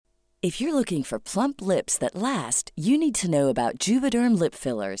If you're looking for plump lips that last, you need to know about Juvederm lip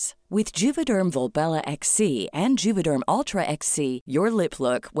fillers. With Juvederm Volbella XC and Juvederm Ultra XC, your lip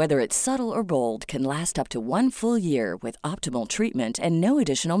look, whether it's subtle or bold, can last up to 1 full year with optimal treatment and no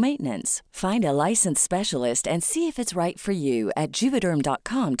additional maintenance. Find a licensed specialist and see if it's right for you at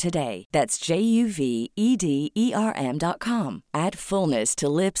Juvederm.com today. That's JUVEDERM.com. Add fullness to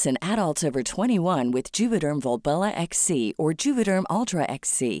lips in adults over 21 with Juvederm Volbella XC or Juvederm Ultra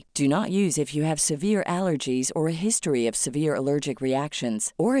XC. Do not use if you have severe allergies or a history of severe allergic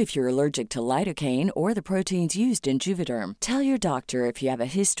reactions, or if you're allergic to lidocaine or the proteins used in Juvederm. Tell your doctor if you have a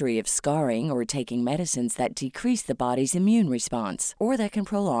history of scarring or taking medicines that decrease the body's immune response or that can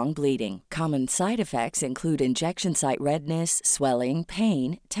prolong bleeding. Common side effects include injection site redness, swelling,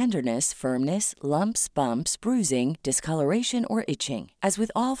 pain, tenderness, firmness, lumps, bumps, bruising, discoloration, or itching. As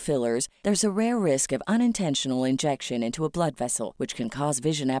with all fillers, there's a rare risk of unintentional injection into a blood vessel, which can cause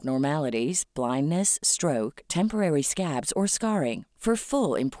vision abnormalities, blindness, stroke, temporary scabs, or scarring. For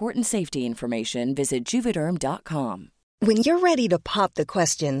full, important safety information, visit Juvederm.com. When you're ready to pop the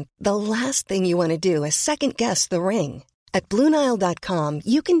question, the last thing you want to do is second-guess the ring. At BlueNile.com,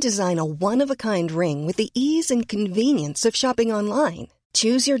 you can design a one-of-a-kind ring with the ease and convenience of shopping online.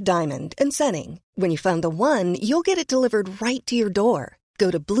 Choose your diamond and setting. When you find the one, you'll get it delivered right to your door. Go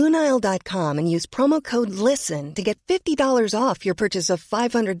to BlueNile.com and use promo code LISTEN to get $50 off your purchase of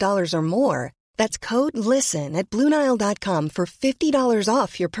 $500 or more. That's code LISTEN at BlueNile.com for $50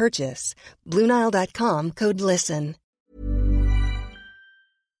 off your purchase. BlueNile.com, code LISTEN.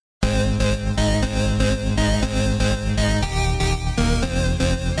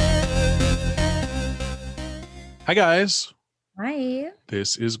 Hi, guys. Hi.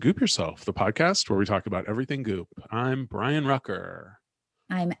 This is Goop Yourself, the podcast where we talk about everything goop. I'm Brian Rucker.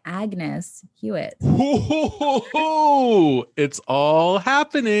 I'm Agnes Hewitt. It's all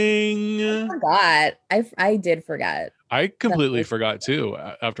happening. I forgot. I did forget. I completely forgot too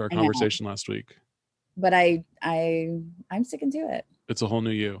after our conversation last week. But I'm sticking to it. It's a whole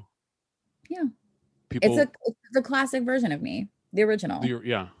new you. Yeah. It's a classic version of me, the original.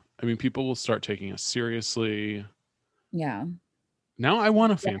 Yeah. I mean, people will start taking us seriously. Yeah. Now I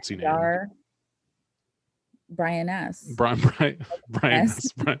want a fancy name. Brian S. Brian S.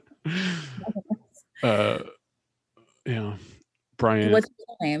 Yeah. Brian. What's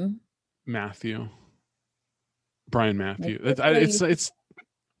your name? Matthew. Brian Matthew. It's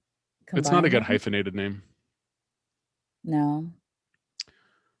not a good hyphenated name. No.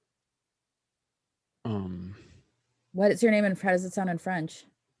 What is your name how does it sound in French?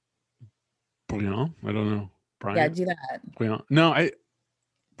 Brian? I don't know. Brian. Yeah, do that. Brian. No,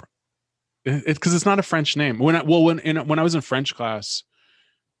 it's because it's not a French name. When I was in French class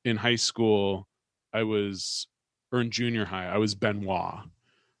in high school, in junior high, I was Benoit,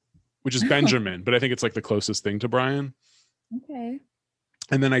 which is Benjamin, but I think it's like the closest thing to Brian. Okay.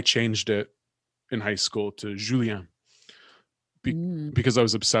 And then I changed it in high school to Julien because I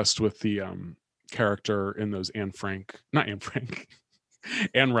was obsessed with the character in those Anne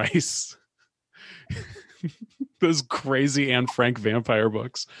Rice, those crazy Anne Frank vampire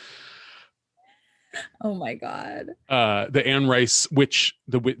books. Oh my God. The Anne Rice witch,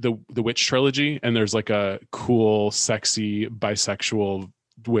 the witch trilogy, and there's like a cool, sexy, bisexual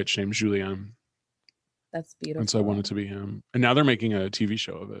witch named Julien. That's beautiful. And so I wanted to be him. And now they're making a TV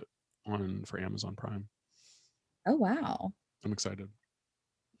show of it for Amazon Prime. Oh wow. I'm excited.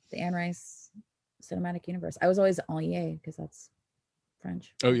 The Anne Rice cinematic universe. I was always Enlier because that's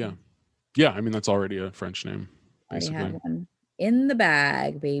French. Oh yeah. Yeah, I mean that's already a French name. Basically. Already had one in the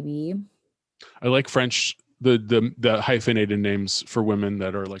bag, baby. I like French, the hyphenated names for women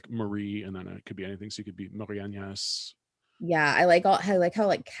that are like Marie, and then it could be anything. So you could be Marie-Agnès. Yeah, I like how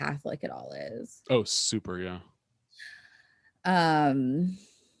like Catholic it all is. Oh, super, yeah.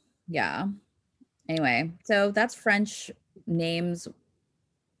 Yeah. Anyway, so that's French names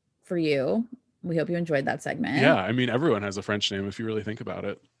for you. We hope you enjoyed that segment. Yeah, I mean everyone has a French name if you really think about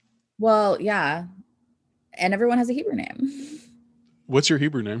it. Well, yeah. And everyone has a Hebrew name. What's your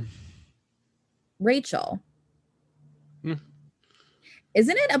Hebrew name? Rachel.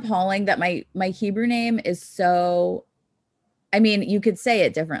 Isn't it appalling that my Hebrew name is so, I mean, you could say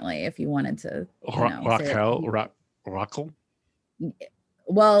it differently if you wanted to. Rachel?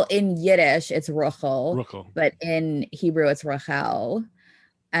 Well, in Yiddish, it's Rachel. Rachel. But in Hebrew, it's Rachel.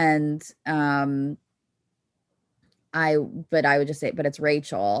 And I would just say, but it's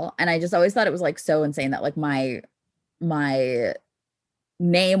Rachel. And I just always thought it was like so insane that like my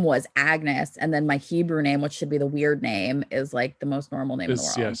name was Agnes, and then my Hebrew name, which should be the weird name, is like the most normal name in the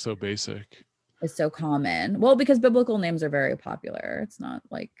world. Yeah, so basic. It's so common. Well, because biblical names are very popular. It's not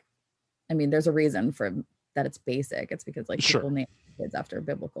like I mean, there's a reason for that. It's basic. It's because like Sure. people name kids after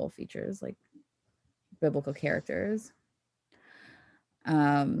biblical features, like biblical characters.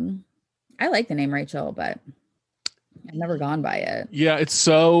 I like the name Rachel, but I've never gone by it. Yeah, it's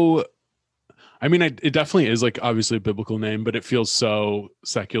so. I mean, it definitely is like obviously a biblical name, but it feels so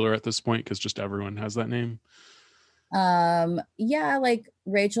secular at this point because just everyone has that name. Yeah, like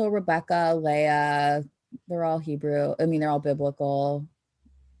Rachel, Rebecca, Leah, they're all Hebrew. I mean, they're all biblical.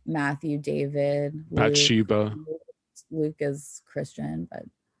 Matthew, David, Luke. Bathsheba. Luke is Christian, but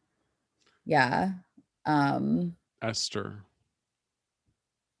yeah. Esther.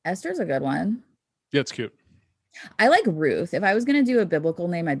 Esther's a good one. Yeah, it's cute. I like Ruth. If I was gonna do a biblical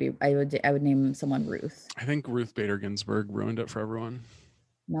name, I would name someone Ruth. I think Ruth Bader Ginsburg ruined it for everyone.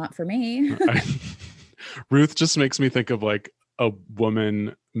 Not for me. Ruth just makes me think of like a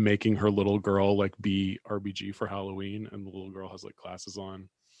woman making her little girl like be RBG for Halloween, and the little girl has like glasses on.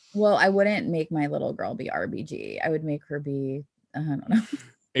 Well, I wouldn't make my little girl be RBG. I would make her be, I don't know.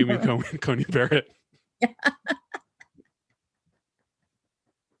 Amy Coney Barrett. Yeah.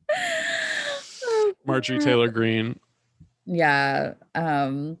 Marjorie Taylor Greene. Yeah.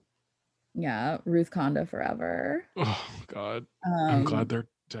 Yeah. Ruth Conda forever. Oh God. I'm glad they're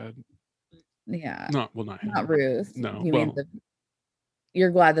dead. Yeah. No, well, not him. Not Ruth. No. You mean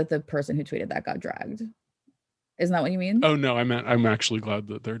you're glad that the person who tweeted that got dragged. Isn't that what you mean? Oh no, I'm actually glad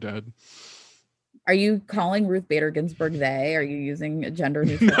that they're dead. Are you calling Ruth Bader Ginsburg they? Are you using a gender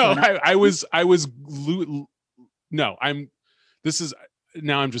neutral? No,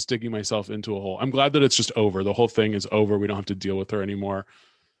 now I'm just digging myself into a hole. I'm glad that it's just over. The whole thing is over. We don't have to deal with her anymore.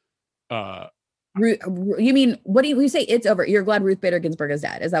 You mean, what do you say it's over? You're glad Ruth Bader Ginsburg is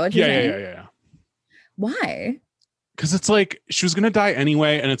dead. Is that what you're saying? Yeah. Why? Because it's like she was going to die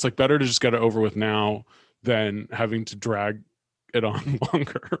anyway. And it's like better to just get it over with now than having to drag it on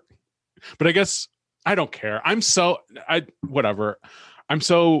longer. But I guess I don't care. Whatever. I'm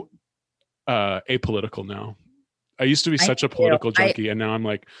so apolitical now. I used to be such a political junkie, and now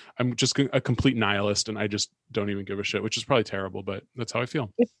I'm just a complete nihilist, and I just don't even give a shit, which is probably terrible, but that's how I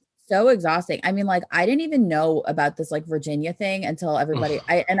feel. It's so exhausting. I mean, like, I didn't even know about this like Virginia thing until everybody.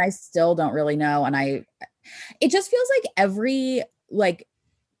 I still don't really know, and it just feels like every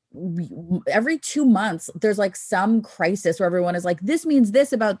 2 months there's like some crisis where everyone is like, this means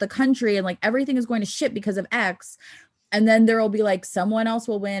this about the country, and like everything is going to shit because of X. And then there will be like someone else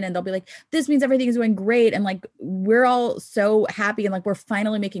will win, and they'll be like, this means everything is going great, and like we're all so happy, and like we're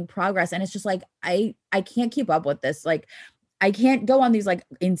finally making progress. And it's just like I can't keep up with this. Like I can't go on these like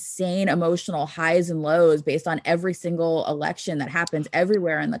insane emotional highs and lows based on every single election that happens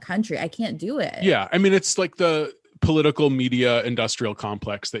everywhere in the country. I can't do it. Yeah, I mean, it's like the political media industrial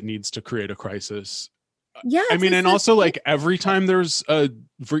complex that needs to create a crisis. Yeah, I mean, and also like every time there's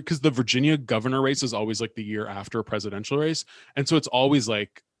because the Virginia governor race is always like the year after a presidential race, and so it's always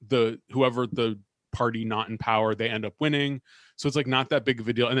like whoever the party not in power, they end up winning, so it's like not that big of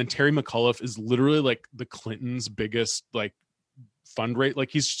a deal. And then Terry McAuliffe is literally like the Clintons' biggest like fundraiser. Like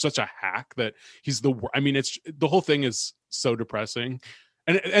he's such a hack that he's it's the whole thing is so depressing.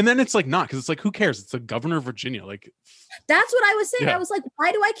 And then it's like not, because it's like, who cares? It's the governor of Virginia. Like that's what I was saying. Yeah. I was like,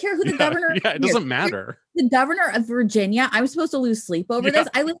 why do I care who the governor is? It doesn't matter. The governor of Virginia. I'm supposed to lose sleep over this.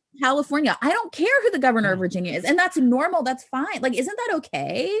 I live in California. I don't care who the governor of Virginia is. And that's normal. That's fine. Like, isn't that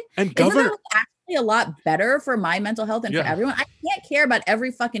okay? And isn't that actually a lot better for my mental health and for everyone? I can't care about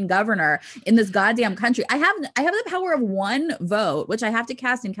every fucking governor in this goddamn country. I have the power of one vote, which I have to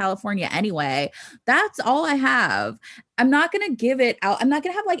cast in California anyway. That's all I have. I'm not going to give it out. I'm not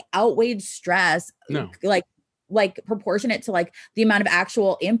going to have like outweighed stress. No. Like proportionate to like the amount of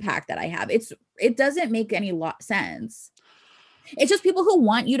actual impact that I have. It doesn't make any sense. It's just people who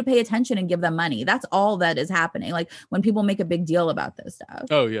want you to pay attention and give them money. That's all that is happening. Like when people make a big deal about this stuff.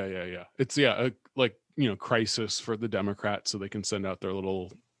 Oh yeah. It's crisis for the Democrats so they can send out their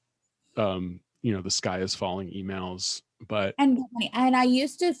little the sky is falling emails. But and I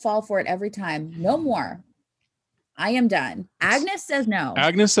used to fall for it every time. No more. I am done. Agnes says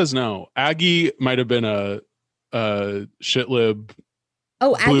no. Aggie might have been a shitlib.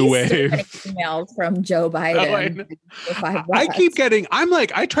 Oh, blue wave emails from Joe Biden. I keep getting.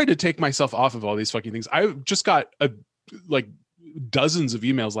 I tried to take myself off of all these fucking things. I just got dozens of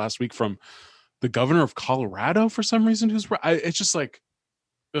emails last week from the governor of Colorado for some reason. It's just like,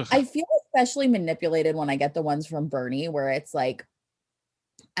 ugh. I feel especially manipulated when I get the ones from Bernie where it's like,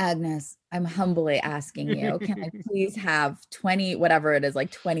 Agnes, I'm humbly asking you, can I please have 20, whatever it is,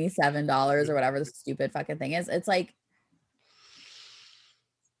 like $27 or whatever the stupid fucking thing is. It's like,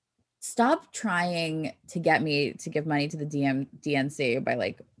 stop trying to get me to give money to the DNC by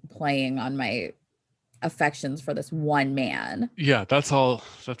like playing on my affections for this one man. Yeah, that's all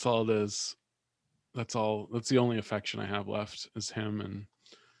it is. That's the only affection I have left is him, and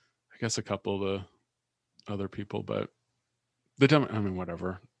I guess a couple of the other people, but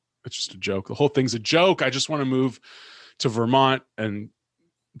whatever. It's just a joke. The whole thing's a joke. I just want to move to Vermont and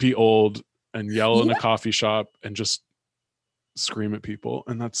be old and yell in a coffee shop and just scream at people.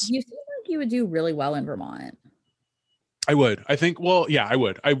 And that's, you seem like you would do really well in Vermont. I would. I think. Well, yeah, I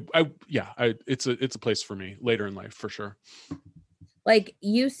would. It's a place for me later in life for sure. Like,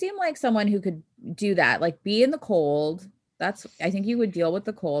 you seem like someone who could do that. Like, be in the cold. I think you would deal with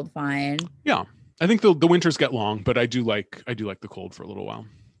the cold fine. Yeah, I think the winters get long, but I do like the cold for a little while.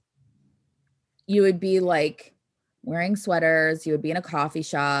 You would be like wearing sweaters. You would be in a coffee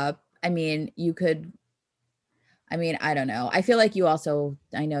shop. I mean, I don't know. I feel like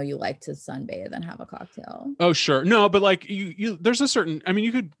I know you like to sunbathe and have a cocktail. Oh, sure. No, but like there's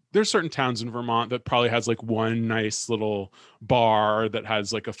certain towns in Vermont that probably has like one nice little bar that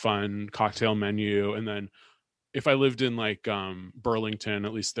has like a fun cocktail menu. And then if I lived in like Burlington,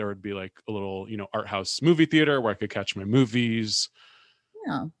 at least there would be like a little, art house movie theater where I could catch my movies.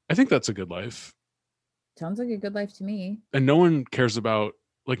 Yeah. I think that's a good life. Sounds like a good life to me. And no one cares about,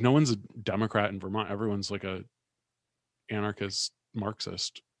 like, no one's a Democrat in Vermont. Everyone's like a anarchist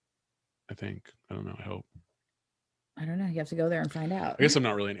Marxist, I think. I don't know. I hope. I don't know. You have to go there and find out. I guess I'm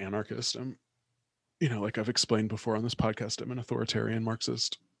not really an anarchist. I'm, like I've explained before on this podcast, I'm an authoritarian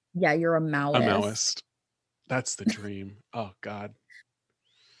Marxist. Yeah, you're a Maoist. A Maoist. That's the dream. Oh, God.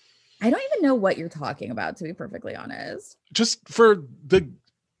 I don't even know what you're talking about, to be perfectly honest. Just for the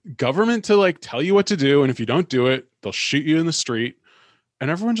government to like tell you what to do, and if you don't do it, they'll shoot you in the street,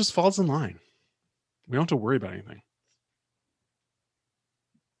 and everyone just falls in line. We don't have to worry about anything.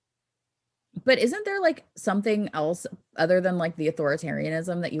 But isn't there like something else other than like the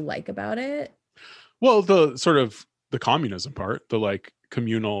authoritarianism that you like about it? Well, the sort of the communism part, the like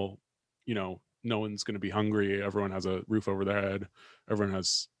communal, no one's going to be hungry. Everyone has a roof over their head. Everyone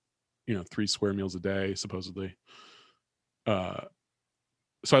has, 3 square meals a day, supposedly. So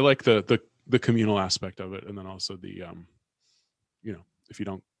I like the communal aspect of it. And then also the, if you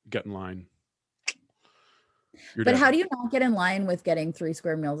don't get in line, you're But dead. how do you not get in line with getting 3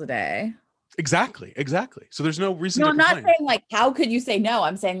 square meals a day? Exactly. So there's no reason No, to I'm complain. not saying like, how could you say no?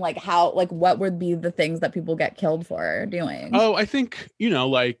 I'm saying like, what would be the things that people get killed for doing? Oh, I think,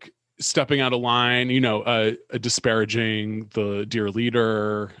 like stepping out of line, disparaging the dear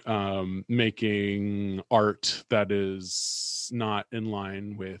leader, making art that is not in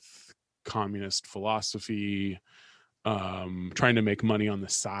line with communist philosophy, trying to make money on the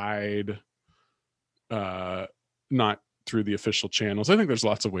side, not through the official channels. I think there's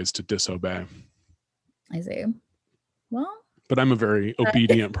lots of ways to disobey. I see. Well, but I'm a very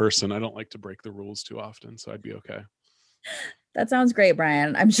obedient person. I don't like to break the rules too often, so I'd be okay. That sounds great,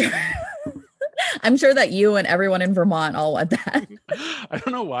 Brian. I'm sure that you and everyone in Vermont all want that. I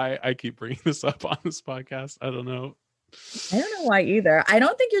don't know why I keep bringing this up on this podcast. I don't know. I don't know why either. I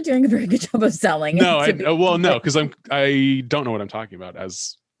don't think you're doing a very good job of selling it. No, because I don't know what I'm talking about,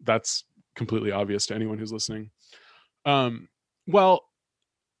 as that's completely obvious to anyone who's listening. Well,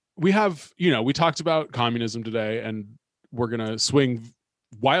 we have, we talked about communism today, and we're going to swing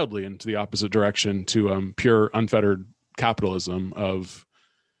wildly into the opposite direction to pure unfettered capitalism of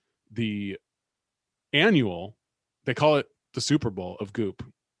the annual, they call it the Super Bowl of Goop.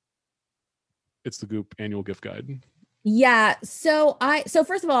 It's the Goop annual gift guide. Yeah. So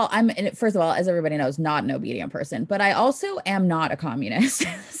first of all, as everybody knows, not an obedient person, but I also am not a communist.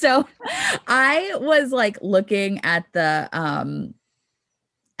 So I was like looking at the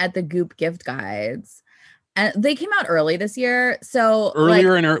Goop gift guides, and they came out early this year. So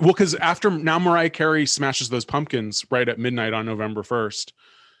earlier because after now Mariah Carey smashes those pumpkins right at midnight on November 1st.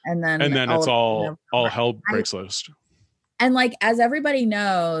 And then it's all hell breaks loose. And like, as everybody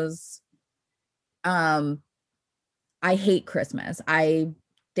knows, I hate Christmas. I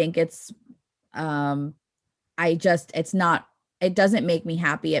think it doesn't make me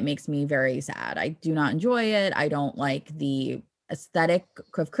happy. It makes me very sad. I do not enjoy it. I don't like the aesthetic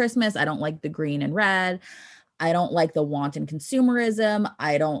of Christmas. I don't like the green and red. I don't like the wanton consumerism.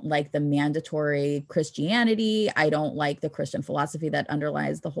 I don't like the mandatory Christianity. I don't like the Christian philosophy that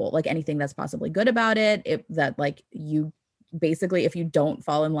underlies the whole, like anything that's possibly good about it. If you don't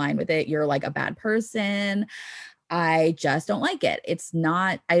fall in line with it, you're like a bad person. I just don't like it. It's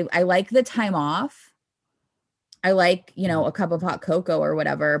not, I like the time off. I like, a cup of hot cocoa or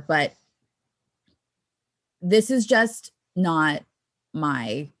whatever, but this is just not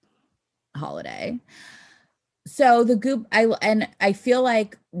my holiday. So the goop, I feel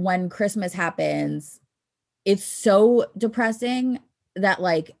like when Christmas happens, it's so depressing that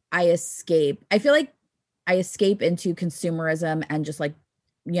like I escape. I feel like I escape into consumerism and just like,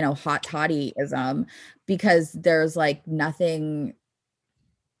 hot toddyism, because there's like nothing,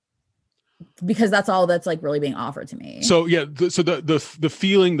 because that's all that's like really being offered to me. So yeah, the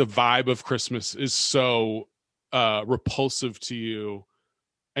feeling, the vibe of Christmas is so repulsive to you,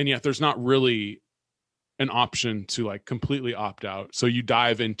 and yet there's not really an option to like completely opt out. So you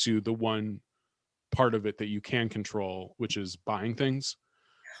dive into the one part of it that you can control, which is buying things.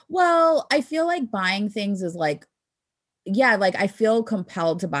 Well, I feel like buying things is like, yeah, like I feel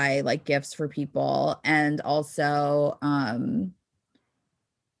compelled to buy like gifts for people. And also,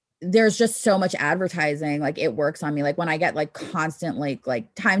 there's just so much advertising, like it works on me. Like when I get like constant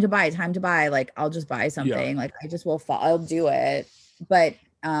like time to buy, like I'll just buy something. Like I just I'll do it. But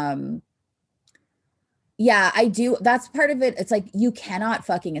yeah, I do. That's part of it. It's like you cannot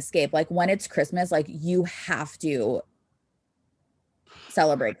fucking escape. Like when it's Christmas, like you have to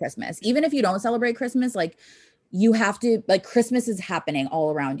celebrate Christmas. Even if you don't celebrate Christmas, like you have to, like Christmas is happening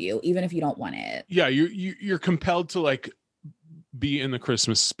all around you, even if you don't want it. Yeah, you're compelled to like be in the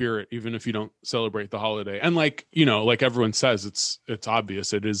Christmas spirit, even if you don't celebrate the holiday. And like, like everyone says, it's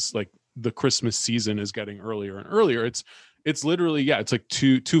obvious. It is like the Christmas season is getting earlier and earlier. It's literally, yeah, it's like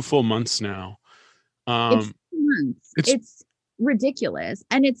two full months now. It's 2 months. It's ridiculous.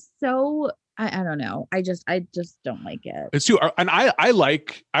 And it's so, I don't know. I just don't like it. It's too, and I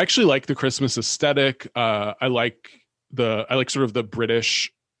actually like the Christmas aesthetic. I like sort of the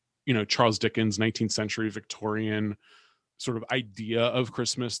British, Charles Dickens 19th century Victorian sort of idea of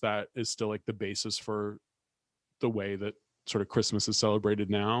Christmas that is still like the basis for the way that sort of Christmas is celebrated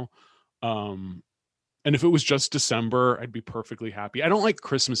now. And if it was just December, I'd be perfectly happy. I don't like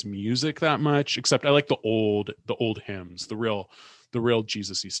Christmas music that much, except I like the old hymns, the real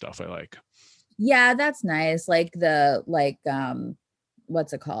Jesus-y stuff I like. Yeah, that's nice. Like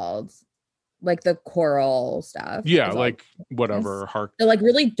what's it called? Like the choral stuff. Yeah, like whatever. They're like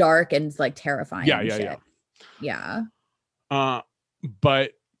really dark and like terrifying. Yeah.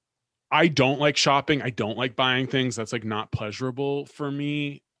 But I don't like shopping. I don't like buying things. That's like not pleasurable for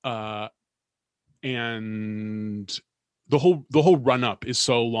me. And the whole run up is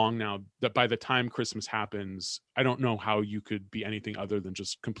so long now that by the time Christmas happens, I don't know how you could be anything other than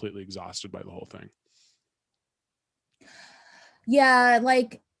just completely exhausted by the whole thing. Yeah,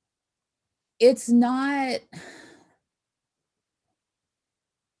 like it's not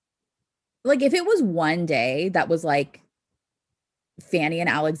like if it was one day that was like Fanny and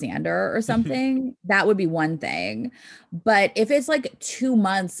Alexander or something, that would be one thing. But if it's like 2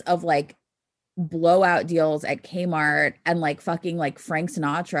 months of like blowout deals at Kmart and like fucking like Frank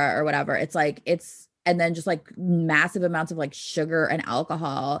Sinatra or whatever, it's like and then just like massive amounts of like sugar and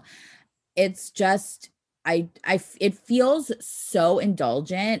alcohol, it's just it feels so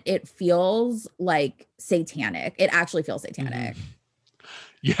indulgent. It feels like satanic. It actually feels satanic.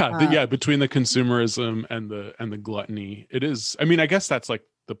 Yeah, between the consumerism and the gluttony, it is. I mean, I guess that's like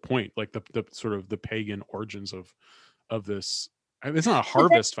the point, like the sort of the pagan origins of this. It's not a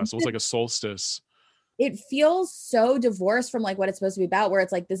harvest festival, it's like a solstice. It feels so divorced from like what it's supposed to be about, where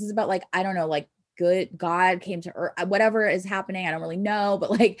it's like this is about like, I don't know, like good God came to earth, whatever is happening, I don't really know,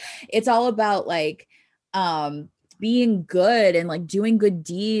 but like it's all about like being good and like doing good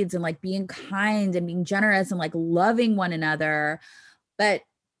deeds and like being kind and being generous and like loving one another. But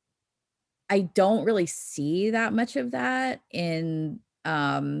I don't really see that much of that in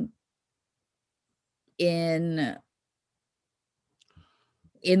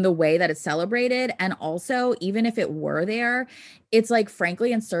the way that it's celebrated. And also, even if it were there, it's like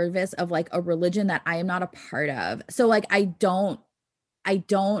frankly in service of like a religion that I am not a part of. So like I don't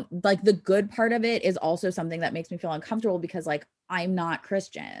like, the good part of it is also something that makes me feel uncomfortable because like I'm not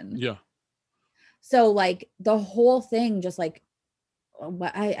Christian. Yeah. So like the whole thing just like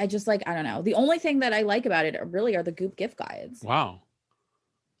I just like, I don't know. The only thing that I like about it really are the Goop gift guides. Wow.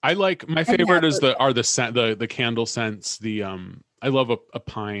 I like, my favorite is the candle scents. I love a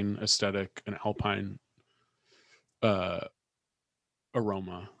pine aesthetic, an alpine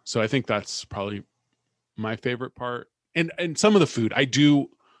aroma. So I think that's probably my favorite part. And some of the food I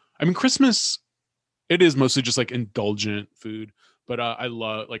mean, Christmas, it is mostly just like indulgent food, but I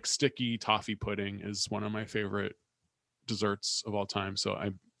love like sticky toffee pudding is one of my favorite desserts of all time. So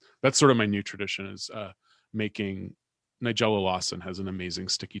that's sort of my new tradition is making. Nigella Lawson has an amazing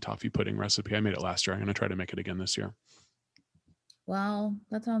sticky toffee pudding recipe. I made it last year. I'm going to try to make it again this year. Well,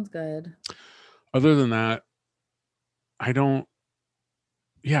 that sounds good. Other than that, I don't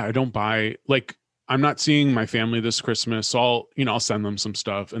buy, like, I'm not seeing my family this Christmas. So I'll send them some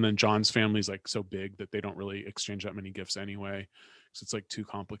stuff. And then John's family's like so big that they don't really exchange that many gifts anyway. So it's like too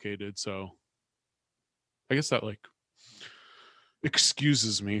complicated. So I guess that like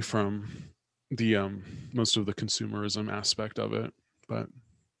excuses me from the most of the consumerism aspect of it. But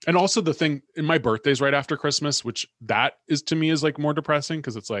and also the thing in my birthday's right after Christmas, which that is to me is like more depressing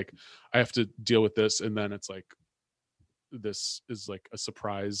because it's like I have to deal with this and then it's like this is like a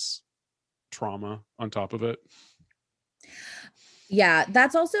surprise trauma on top of it. Yeah,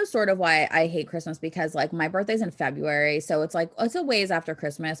 that's also sort of why I hate Christmas, because like my birthday's in February. So it's like, it's a ways after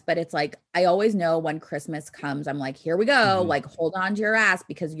Christmas, but it's like, I always know when Christmas comes, I'm like, here we go. Like, hold on to your ass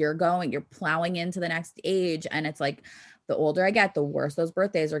because you're plowing into the next age. And it's like, the older I get, the worse those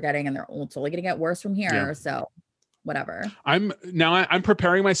birthdays are getting. And they're only going to get worse from here. Yeah. So whatever. I'm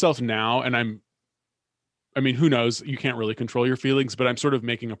preparing myself now. And I mean, who knows? You can't really control your feelings, but I'm sort of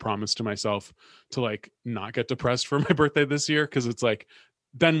making a promise to myself to like not get depressed for my birthday this year. Cause it's like,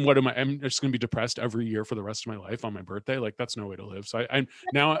 then what am I? I'm just going to be depressed every year for the rest of my life on my birthday. Like that's no way to live. So I'm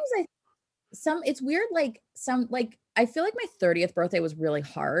now. It's weird. Like I feel like my 30th birthday was really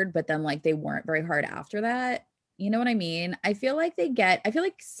hard, but then like they weren't very hard after that. You know what I mean? I feel like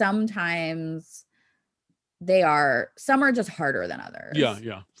sometimes some are just harder than others. Yeah.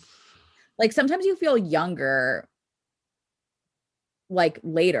 Yeah. Like sometimes you feel younger, like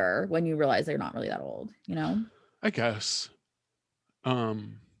later when you realize they're not really that old, you know? I guess. I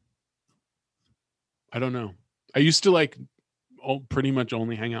don't know. I used to like pretty much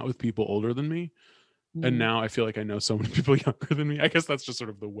only hang out with people older than me. And now I feel like I know so many people younger than me. I guess that's just sort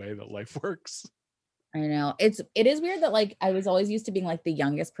of the way that life works. I know it is weird that like I was always used to being like the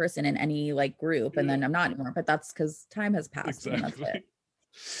youngest person in any like group, and then I'm not anymore, but that's because time has passed. Exactly. And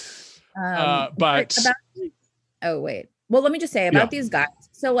that's it. Well, let me just say about these guides.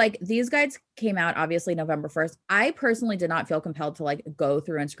 So like these guides came out obviously November 1st. I personally did not feel compelled to like go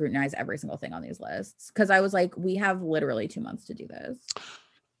through and scrutinize every single thing on these lists because I was like, we have literally 2 months to do this.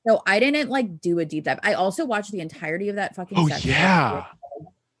 So I didn't like do a deep dive. I also watched the entirety of that fucking section,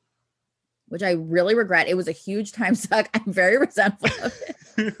 which I really regret. It was a huge time suck. I'm very resentful of it.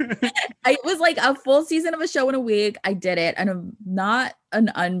 It was like a full season of a show in a week. I did it, and I'm not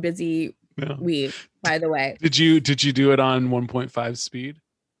an unbusy week, by the way. Did you do it on 1.5 speed?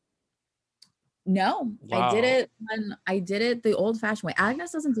 No, wow. I did it the old-fashioned way.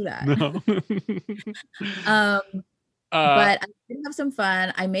 Agnes doesn't do that. No. But I did have some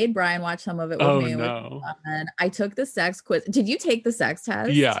fun. I made Brian watch some of it with me. No. I took the sex quiz. Did you take the sex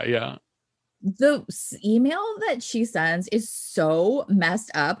test? Yeah. The email that she sends is so messed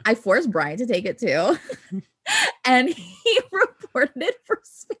up. I forced Brian to take it too. And he reported it for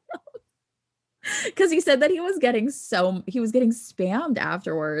spam. Because he said that he was getting spammed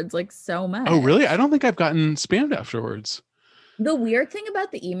afterwards, like so much. Oh, really? I don't think I've gotten spammed afterwards. The weird thing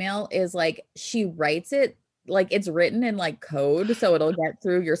about the email is like she writes it like it's written in like code, so it'll get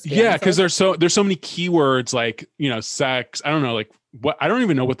through your spam. Yeah, because there's so many keywords like, sex. I don't know, like what, I don't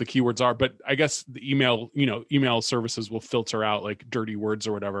even know what the keywords are, but I guess the email services will filter out like dirty words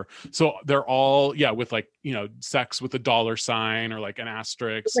or whatever. So they're all with like, sex with a $sign or like an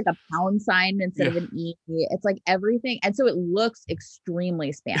asterisk. It's like a pound sign instead of an E. It's like everything. And so it looks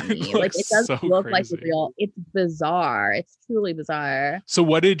extremely spammy. Like it doesn't look like it's real. It's bizarre. It's truly bizarre. So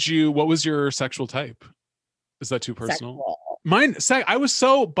what was your sexual type? Is that too personal? Sexual. Mine, I was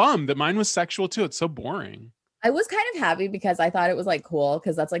so bummed that mine was sexual too. It's so boring. I was kind of happy because I thought it was like cool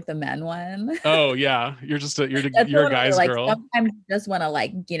because that's like the men one. Oh yeah, you're a guy's like, girl. Sometimes you just want to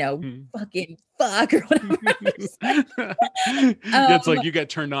like fucking fuck or whatever. It's like you get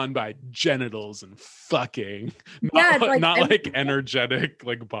turned on by genitals and fucking. Not like energetic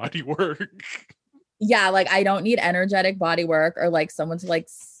like body work. Yeah, like I don't need energetic body work or like someone to like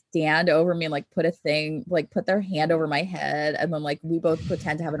stand over me and like put their hand over my head and then like we both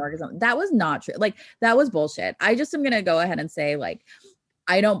pretend to have an orgasm. That was not true. Like that was bullshit. I just am gonna go ahead and say like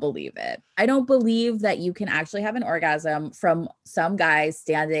I don't believe it. I don't believe that you can actually have an orgasm from some guy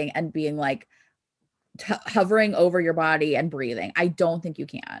standing and being like hovering over your body and breathing. I don't think you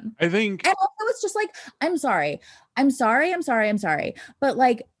can. I think, and also it's just like I'm sorry, but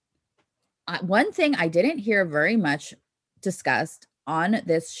like one thing I didn't hear very much discussed on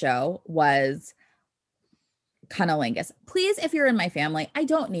this show was cunnilingus. Please, if you're in my family, I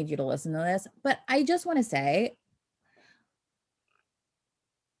don't need you to listen to this, but I just want to say,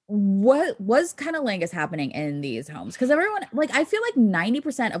 what was cunnilingus happening in these homes? Because everyone, like, I feel like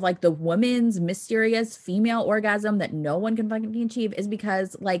 90% of like the woman's mysterious female orgasm that no one can fucking achieve is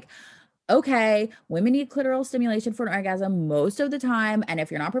because like okay, women need clitoral stimulation for an orgasm most of the time. And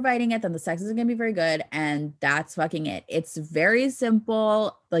if you're not providing it, then the sex isn't going to be very good. And that's fucking it. It's very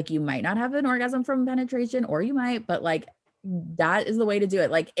simple. Like, you might not have an orgasm from penetration, or you might, but like, that is the way to do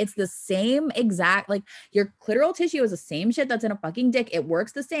it. Like, it's the same exact, like, your clitoral tissue is the same shit that's in a fucking dick. It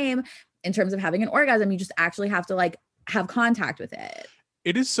works the same in terms of having an orgasm. You just actually have to like have contact with it.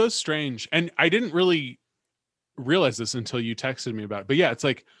 It is so strange. And I didn't really realize this until you texted me about it. But yeah, it's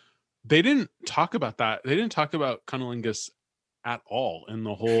like, they didn't talk about that. They didn't talk about cunnilingus at all in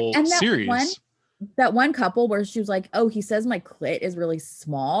the whole series. That one couple where she was like, oh, he says my clit is really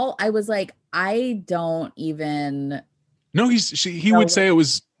small. I was like, I don't even. No, he would say it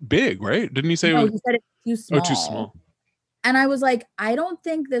was big, right? Didn't he say? No, he said it's too small. Oh, too small. And I was like, I don't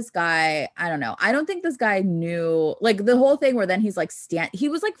think this guy, I don't know. I don't think this guy knew, like, the whole thing where then he's like, he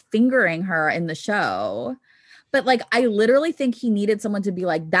was like fingering her in the show. But like, I literally think he needed someone to be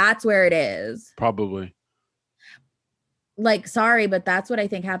like, that's where it is. Probably. Like, sorry, but that's what I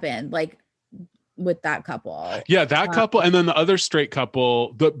think happened. Like, with that couple. Yeah, that couple. And then the other straight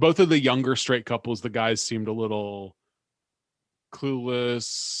couple, both of the younger straight couples, the guys seemed a little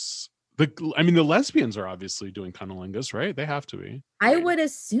clueless. The lesbians are obviously doing cunnilingus, right? They have to be. I would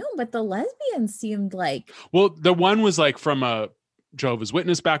assume, but the lesbians seemed like. Well, the one was like from a Jehovah's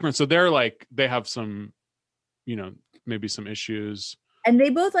Witness background. So they're like, they have some, maybe some issues. And they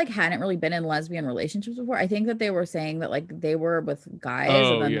both like hadn't really been in lesbian relationships before. I think that they were saying that like they were with guys.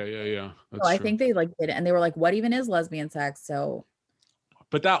 Oh, and then, yeah. So I think they like did it, and they were like, "What even is lesbian sex?" So.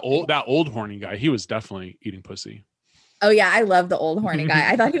 But that old horny guy, he was definitely eating pussy. Oh yeah, I love the old horny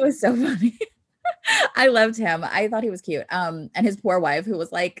guy. I thought he was so funny. I loved him. I thought he was cute. And his poor wife, who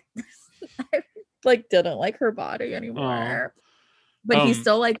was like, like didn't like her body anymore, but he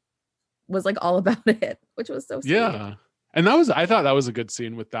still like was like all about it, which was so sweet. Yeah. And I thought that was a good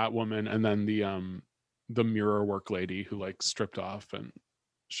scene with that woman, and then the mirror work lady who like stripped off and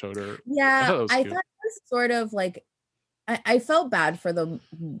showed her. Yeah, I thought it was sort of like, I felt bad for the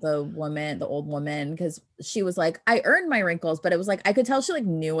woman, the old woman, because she was like, I earned my wrinkles, but it was like I could tell she like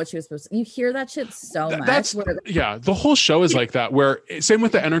knew what she was supposed to. You hear that shit so much. Yeah, the whole show is like that. Where same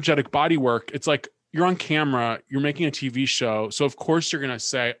with the energetic body work, it's like you're on camera, you're making a TV show, so of course you're gonna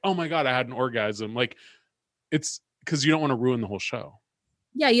say, "Oh my god, I had an orgasm." Like, it's because you don't want to ruin the whole show.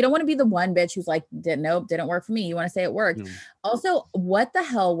 Yeah, you don't want to be the one bitch who's like, didn't work for me. You want to say it worked. Also, what the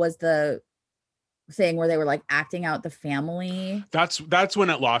hell was the thing where they were like acting out the family? That's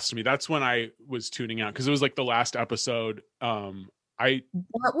when it lost me. That's when I was tuning out, because it was like the last episode.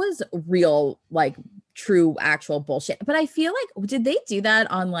 That was real, like true actual bullshit. But I feel like, did they do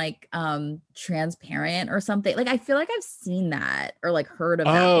that on like Transparent or something? Like, I feel like I've seen that or like heard of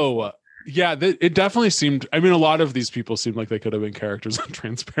that. Oh, yeah, it definitely seemed. I mean, a lot of these people seemed like they could have been characters on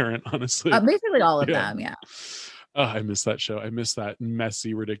Transparent, honestly. Basically all of them, yeah. Oh, I miss that show. I miss that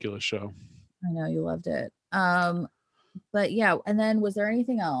messy, ridiculous show. I know you loved it. But yeah, and then was there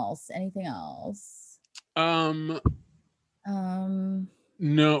anything else? No.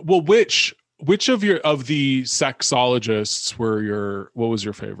 Well, which of the sexologists what was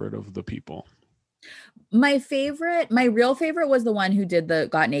your favorite of the people? My real favorite was the one who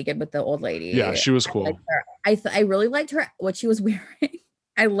got naked with the old lady. Yeah, she was cool. I really liked her, what she was wearing.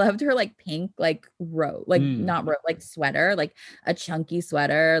 I loved her like pink, like not robe, like sweater, like a chunky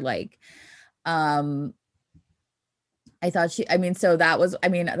sweater. Like, I thought is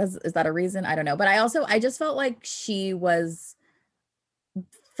that a reason? I don't know. But I just felt like she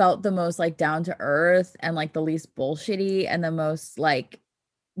felt the most like down to earth and like the least bullshitty and the most like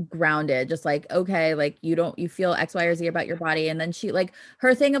grounded, just like, okay, like you feel X, Y, or Z about your body. And then she like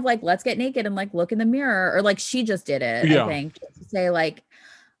her thing of like, let's get naked and like look in the mirror, or like she just did it. Yeah. I think to say like,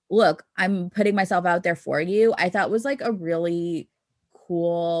 look, I'm putting myself out there for you. I thought was like a really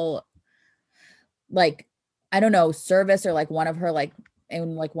cool, like, I don't know, service, or like one of her like I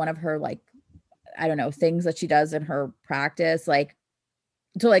don't know, things that she does in her practice, like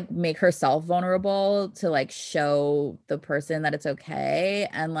to like make herself vulnerable, to like show the person that it's okay.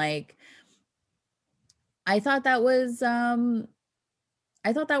 And like, I thought that was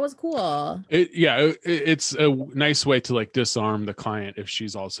cool. It's a nice way to like disarm the client if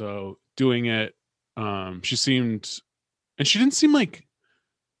she's also doing it. She didn't seem like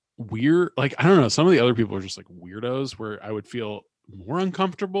weird. Like, I don't know, some of the other people are just like weirdos where I would feel more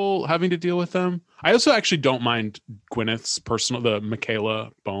uncomfortable having to deal with them. I also actually don't mind Gwyneth's the Michaela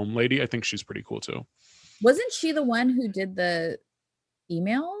Bohm lady. I think she's pretty cool too. Wasn't she the one who did the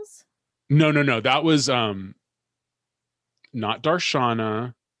emails? No. That was not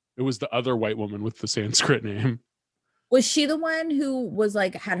Darshana. It was the other white woman with the Sanskrit name. Was she the one who was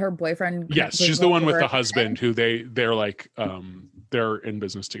like had her boyfriend? Yes, bring she's the her one with over the and- husband who they're like they're in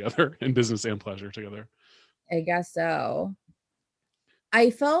business together, in business and pleasure together. I guess so. I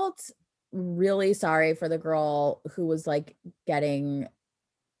felt really sorry for the girl who was like getting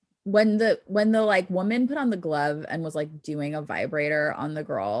when the like woman put on the glove and was like doing a vibrator on the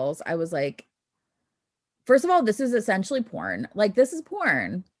girls. I was like, first of all, this is essentially porn. Like this is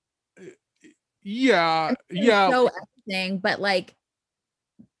porn. Yeah, And yeah. show everything, but like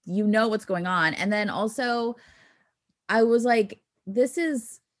you know what's going on. And then also I was like, this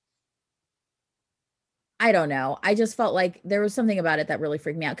is I don't know. I just felt like there was something about it that really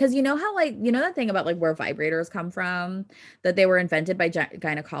freaked me out. Cause you know how, like, you know, that thing about like where vibrators come from, that they were invented by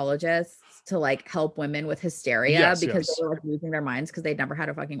gynecologists to like help women with hysteria Yes, because yes. they were like losing their minds because they'd never had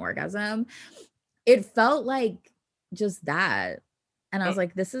a fucking orgasm. It felt like just that. And I was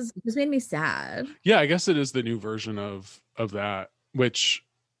like, this made me sad. Yeah, I guess it is the new version of that, which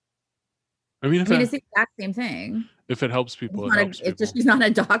I mean, I mean, it's the exact same thing. if it helps people, It's it helps it's just people. she's not a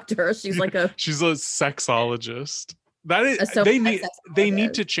doctor. She's like she's a sexologist. That is a they need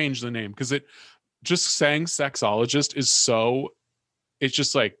sexologist. to change the name because it just saying sexologist is so it's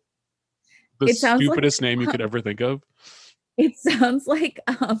just like the It sounds like stupidest name you could ever think of. it sounds like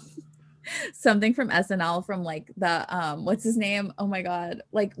something from SNL from like the what's his name? Oh my god.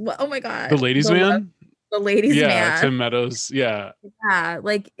 Like what oh my god. The ladies man? The ladies Yeah, man. Tim Meadows. Yeah. Yeah,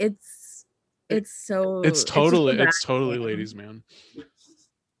 like it's so It's totally just so bad. ladies man.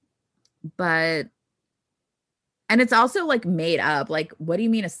 But and it's also like made up. Like, what do you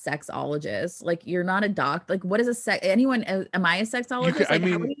mean a sexologist? Like, you're not a doc. Like, what is a sex? Anyone? Am I a sexologist? I Like,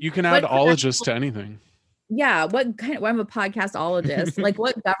 mean, you can add ologist to anything. Yeah, what kind of? Well, I'm a podcastologist. Like,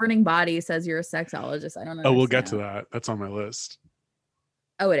 what governing body says you're a sexologist? I don't know. Oh, we'll get to that. That's on my list.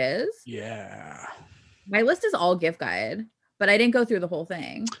 Oh, it is? Yeah. My list is all gift guide, but I didn't go through the whole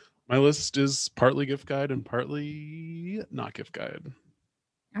thing. My list is partly gift guide and partly not gift guide.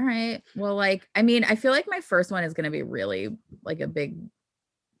 All right. Well, like, I mean, I feel like my first one is going to be really like a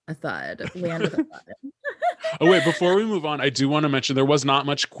thud. Land with a thud. Oh, wait, before we move on, I do want to mention there was not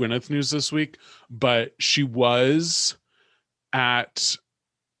much Gwyneth news this week, but she was at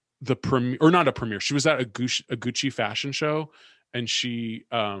the premiere, or not a premiere. She was at a Gucci fashion show, and she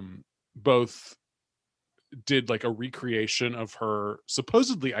both did like a recreation of her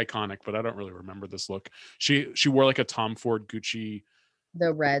supposedly iconic, but I don't really remember this look. She wore like a Tom Ford Gucci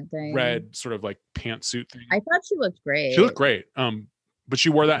The red thing. red sort of like pantsuit thing. I thought she looked great. She looked great. But she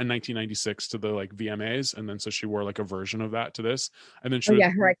wore that in 1996 to the like VMAs, and then so she wore like a version of that to this, and then she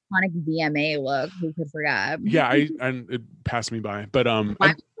her iconic VMA look. Who could forget? Yeah, and it passed me by. But why was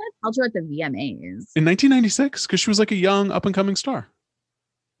Gwyneth Paltrow at the VMAs in 1996 because she was like a young up and coming star.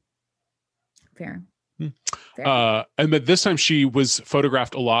 Fair. And but this time she was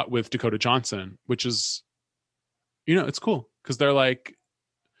photographed a lot with Dakota Johnson, which is, you know, it's cool because they're like,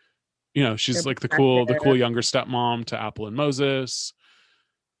 you know, she's like the cool younger stepmom to Apple and Moses.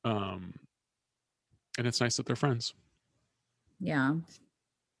 And it's nice that they're friends. Yeah.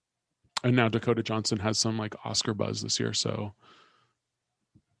 And now Dakota Johnson has some like Oscar buzz this year, so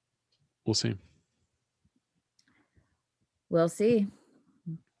we'll see. We'll see.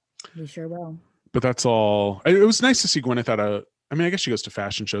 We sure will. But that's all. It was nice to see Gwyneth at I mean, I guess she goes to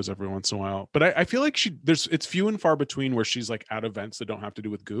fashion shows every once in a while, but I feel like it's few and far between where she's like at events that don't have to do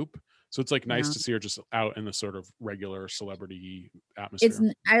with Goop. So it's like nice to see her just out in the sort of regular celebrity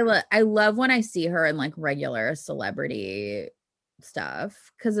atmosphere. I love when I see her in like regular celebrity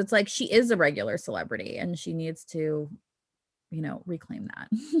stuff, because it's like she is a regular celebrity and she needs to, you know, reclaim that.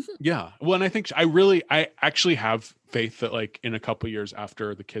 Yeah. Well, and I think I actually have faith that like in a couple of years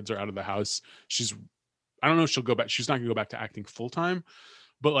after the kids are out of the house, I don't know if she'll go back. She's not gonna go back to acting full time,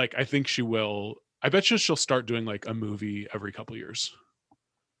 but like I think she will. I bet she'll start doing like a movie every couple of years.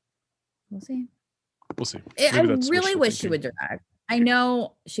 We'll see. We'll see. I really wish she would direct. I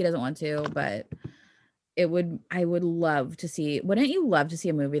know she doesn't want to, but I would love to see. Wouldn't you love to see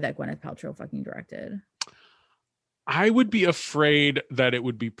a movie that Gwyneth Paltrow fucking directed? I would be afraid that it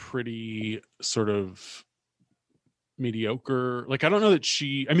would be pretty sort of mediocre. Like, I don't know that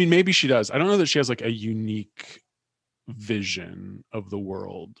maybe she does. I don't know that she has like a unique vision of the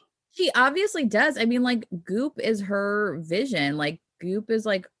world. She obviously does. I mean, like Goop is her vision. Like Goop is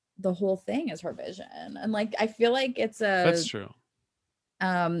like the whole thing is her vision. And like, I feel like that's true.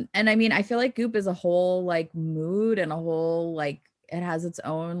 And I mean, I feel like Goop is a whole like mood and a whole like, it has its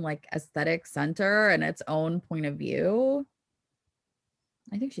own like aesthetic center and its own point of view.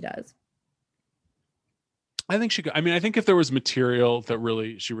 I think she does. I think she could. I mean, I think if there was material that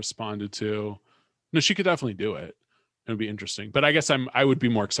really she responded to, no, she could definitely do it. It would be interesting. But I guess I would be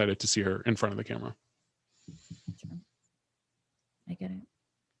more excited to see her in front of the camera. I get it.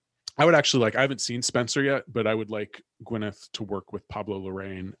 I would actually I haven't seen Spencer yet, but I would like Gwyneth to work with Pablo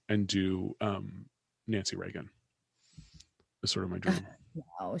Larraín and do Nancy Reagan. Is sort of my dream.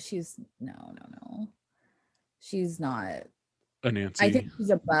 No, she's no. She's not A Nancy. I think she's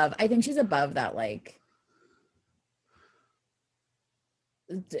above that. Like,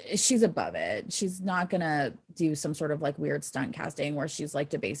 she's above it. She's not gonna do some sort of like weird stunt casting where she's like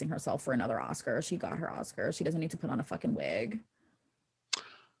debasing herself for another Oscar. She got her Oscar. She doesn't need to put on a fucking wig.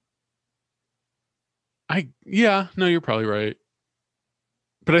 No, you're probably right.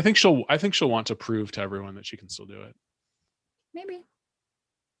 But I think she'll want to prove to everyone that she can still do it. Maybe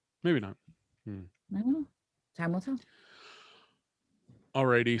not. I don't know. Time will tell.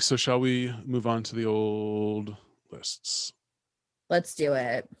 Alrighty, so shall we move on to the old lists? Let's do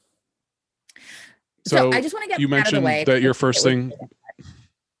it. So I just want to get you out of the mentioned way that your first thing,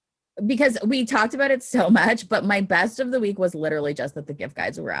 because we talked about it so much, but my best of the week was literally just that the gift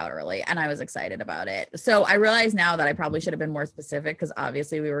guides were out early and I was excited about it. So I realize now that I probably should have been more specific, because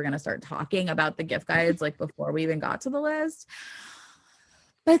obviously we were going to start talking about the gift guides like before we even got to the list.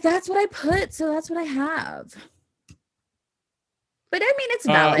 But that's what I put, so that's what I have. But I mean, it's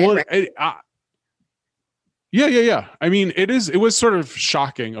valid. Right? Yeah. I mean, it was sort of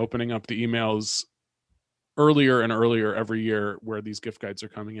shocking opening up the emails earlier and earlier every year where these gift guides are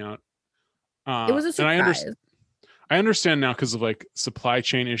coming out. It was a surprise. And I understand now because of like supply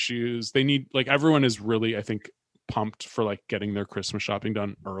chain issues. They need everyone is really, I think, pumped for like getting their Christmas shopping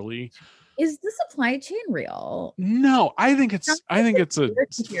done early. Is the supply chain real? No, I think it's a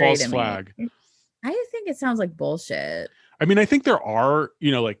false flag. I think it sounds like bullshit. I mean, I think there are,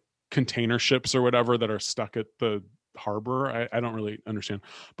 like container ships or whatever that are stuck at the harbor. I don't really understand,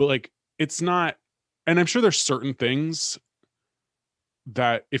 but like, it's not, and I'm sure there's certain things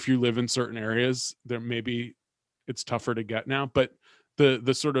that if you live in certain areas, there maybe it's tougher to get now, but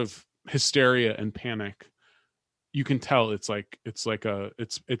the sort of hysteria and panic, you can tell it's a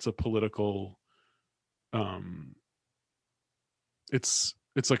political, it's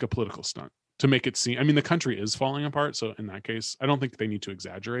like a political stunt to make it seem, I mean, the country is falling apart. So in that case, I don't think they need to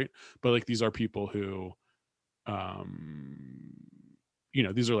exaggerate, but like, these are people who,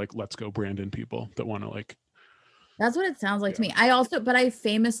 these are like, let's go Brandon people that want to like. That's what it sounds like to me. But I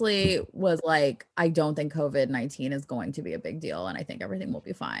famously was like, I don't think COVID-19 is going to be a big deal. And I think everything will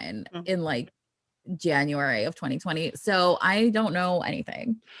be fine in like January of 2020. So I don't know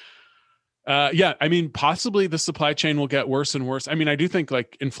anything. I mean, possibly the supply chain will get worse and worse. I mean, I do think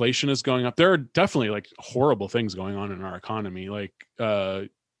like inflation is going up. There are definitely like horrible things going on in our economy. Like,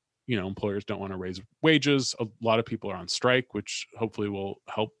 employers don't want to raise wages. A lot of people are on strike, which hopefully will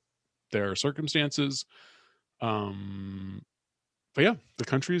help their circumstances. But yeah, the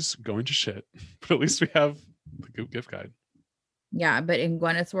country's going to shit. But at least we have the Goop gift guide. Yeah, but in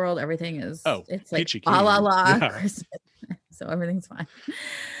Gwyneth's world, everything is it's like la la la Christmas. So everything's fine.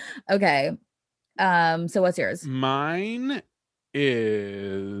 Okay. So what's yours? Mine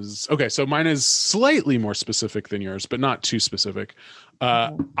is slightly more specific than yours, but not too specific.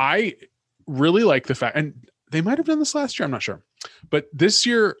 I really like the fact, and they might have done this last year, I'm not sure, but this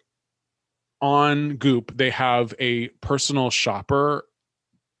year on Goop, they have a personal shopper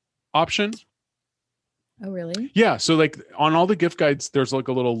option. Oh, really? Yeah. So like on all the gift guides, there's like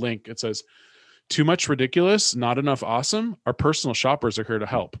a little link. It says, too much ridiculous, not enough awesome. Our personal shoppers are here to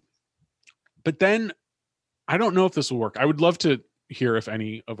help. But then I don't know if this will work. I would love to hear if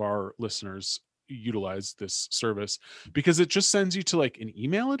any of our listeners utilize this service, because it just sends you to like an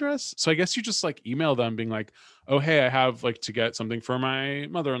email address. So I guess you just like email them being like, oh, hey, I have like to get something for my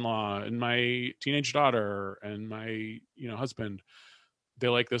mother-in-law and my teenage daughter and my, husband. They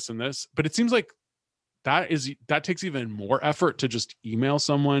like this and this. But it seems like that takes even more effort to just email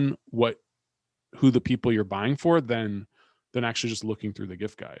someone who the people you're buying for than actually just looking through the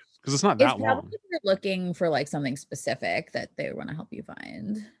gift guide, because it's not that long. If you're looking for like something specific that they want to help you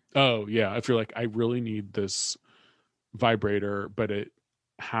find. Oh yeah, if you're like, I really need this vibrator, but it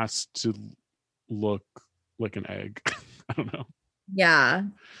has to look like an egg. I don't know. Yeah.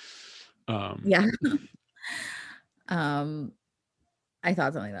 Yeah. I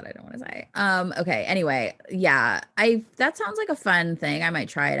thought something that I don't want to say. Okay. Anyway, yeah. That sounds like a fun thing. I might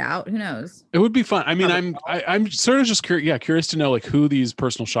try it out. Who knows? It would be fun. I mean, I'm sort of just curious to know like who these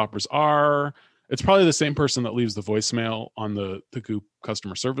personal shoppers are. It's probably the same person that leaves the voicemail on the Goop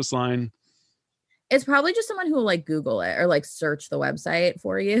customer service line. It's probably just someone who will like Google it or like search the website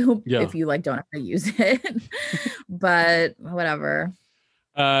for you if you like don't have to use it. But whatever.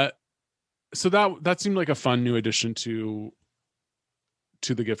 so that seemed like a fun new addition to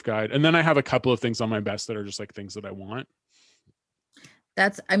the gift guide. And then I have a couple of things on my best that are just like things that I want.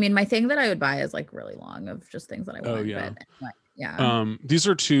 I mean, my thing that I would buy is like really long of just things that I want. Oh yeah. But yeah. These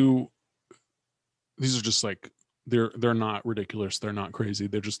are just like, they're not ridiculous. They're not crazy.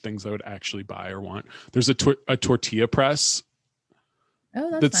 They're just things I would actually buy or want. There's a tortilla press.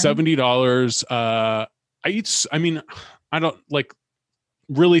 Oh, that's $70. I mean, I don't like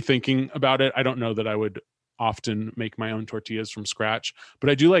really thinking about it. I don't know that I would often make my own tortillas from scratch, but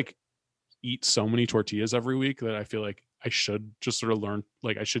I do like eat so many tortillas every week that I feel like I should just sort of learn,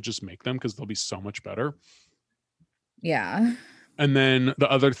 like I should just make them because they'll be so much better. Yeah. And then the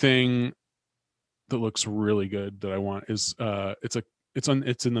other thing that looks really good that I want is it's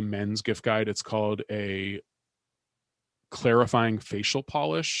in the men's gift guide. It's called a clarifying facial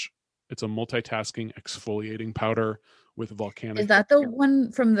polish. It's a multitasking exfoliating powder with volcanic. Is that the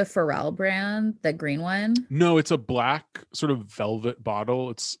one from the Pharrell brand, the green one? No, it's a black sort of velvet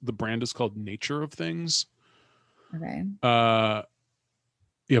bottle. The brand is called Nature of Things. Okay. Yeah,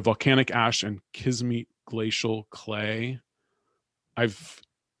 volcanic ash and Kismet glacial clay. I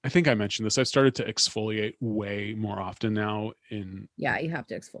think I mentioned this. I've started to exfoliate way more often now. Yeah, you have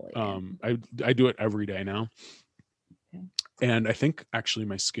to exfoliate. I do it every day now. Okay. And I think actually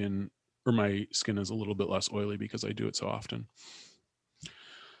my skin is a little bit less oily because I do it so often.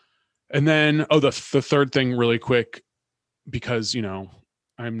 And then, the third thing really quick, because,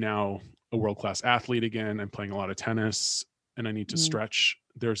 I'm now a world-class athlete again. I'm playing a lot of tennis and I need to stretch.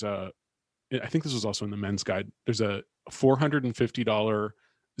 I think this was also in the men's guide. There's a $450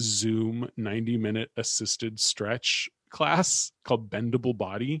 Zoom 90-minute assisted stretch class called Bendable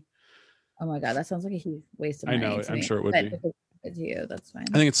Body. Oh my God, that sounds like a huge waste of money. I know, I'm sure it would be. It's you, that's fine.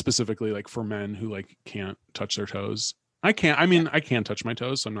 I think it's specifically like for men who like can't touch their toes. I can touch my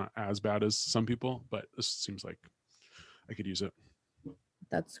toes, so I'm not as bad as some people, but this seems like I could use it.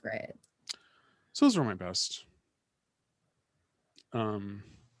 That's great. So those were my best.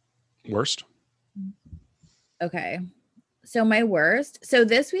 Worst? Okay. So my worst. So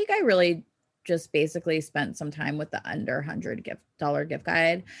this week I really just basically spent some time with the under $100 gift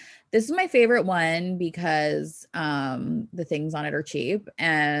guide. This is my favorite one because the things on it are cheap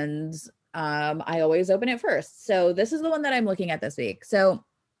and I always open it first. So this is the one that I'm looking at this week. So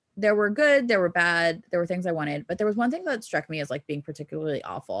there were good, there were bad, there were things I wanted, but there was one thing that struck me as like being particularly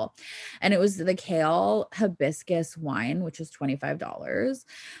awful. And it was the kale hibiscus wine, which is $25.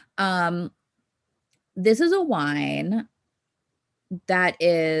 This is a wine that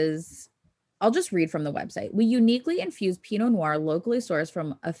is, I'll just read from the website. We uniquely infuse Pinot Noir, locally sourced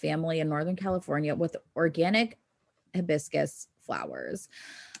from a family in Northern California, with organic hibiscus flowers.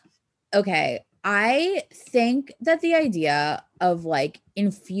 Okay. I think that the idea of like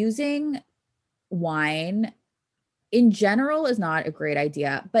infusing wine in general is not a great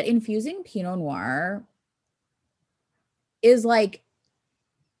idea, but infusing Pinot Noir is like,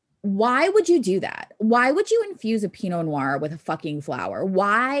 why would you do that? Why would you infuse a Pinot Noir with a fucking flower?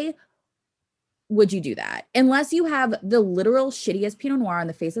 Why would you do that? Unless you have the literal shittiest Pinot Noir on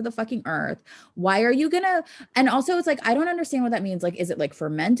the face of the fucking earth. Why are you gonna? And also it's like, I don't understand what that means. Like, is it like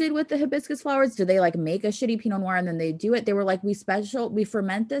fermented with the hibiscus flowers? Do they like make a shitty Pinot Noir and then they do it? They were like, we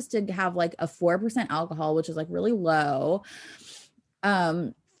ferment this to have like a 4% alcohol, which is like really low.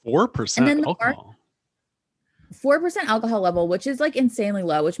 4% alcohol. 4% alcohol level, which is like insanely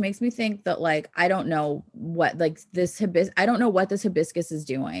low, which makes me think that like, I don't know what like I don't know what this hibiscus is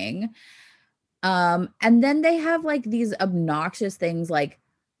doing. And then they have like these obnoxious things like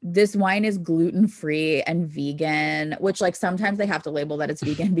this wine is gluten-free and vegan, which like sometimes they have to label that it's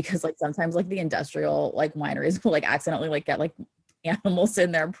vegan because like sometimes like the industrial like wineries will like accidentally like get like animals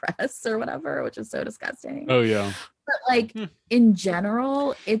in their press or whatever, which is so disgusting. Oh yeah. But like in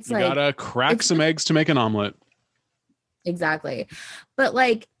general, it's you like gotta crack some eggs to make an omelet. Exactly. But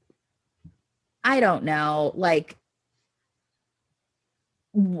like, I don't know, like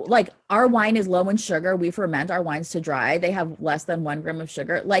our wine is low in sugar. We ferment our wines to dry. They have less than 1 gram of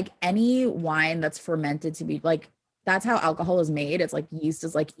sugar. Like any wine that's fermented to be like, that's how alcohol is made. It's like yeast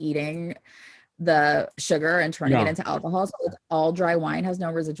is like eating the sugar and turning it into alcohol. So like all dry wine has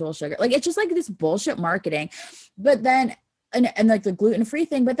no residual sugar. Like it's just like this bullshit marketing. But then, and like the gluten-free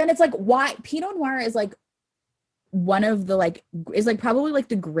thing, but then it's like, why Pinot Noir is like one of the like, is like probably like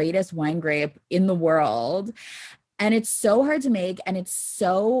the greatest wine grape in the world. And it's so hard to make and it's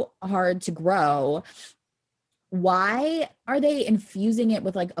so hard to grow. why are they infusing it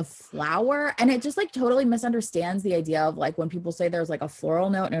with like a flower? And it just like totally misunderstands the idea of like when people say there's like a floral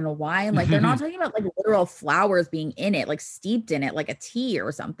note in a wine, like they're not talking about like literal flowers being in it, like steeped in it, like a tea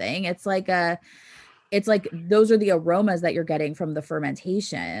or something. It's like those are the aromas that you're getting from the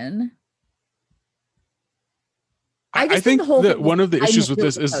fermentation. I think that one of the issues with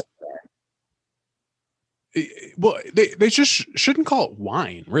this is, well, they just shouldn't call it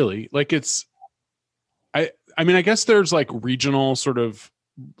wine, really. Like it's, I mean, I guess there's like regional sort of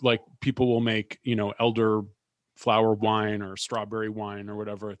like people will make, you know, elder flower wine or strawberry wine or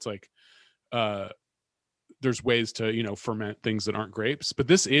whatever. It's like, there's ways to, you know, ferment things that aren't grapes, but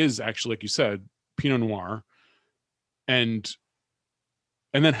this is actually, like you said, Pinot Noir. And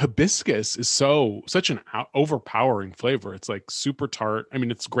then hibiscus is such an overpowering flavor. It's like super tart. I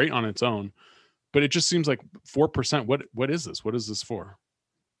mean, it's great on its own, but it just seems like 4%. What is this? What is this for?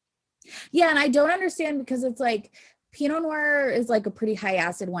 Yeah, and I don't understand because it's like Pinot Noir is like a pretty high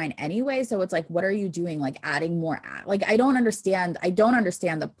acid wine anyway. So it's like, what are you doing? Like adding more, like, I don't understand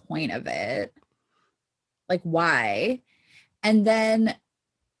the point of it. Like why? And then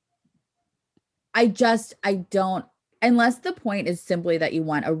I don't, unless the point is simply that you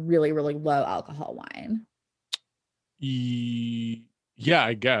want a really, really low alcohol wine. Yeah,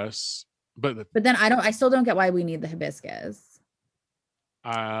 I guess. But then I still don't get why we need the hibiscus.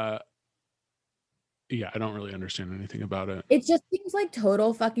 Yeah, I don't really understand anything about it. It just seems like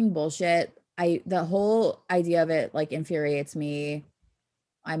total fucking bullshit. The whole idea of it like infuriates me.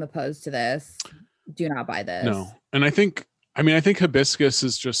 I'm opposed to this. Do not buy this. No. And I think hibiscus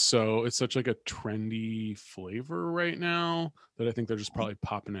is just it's such like a trendy flavor right now that I think they're just probably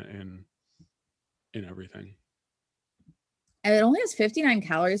popping it in everything. And it only has 59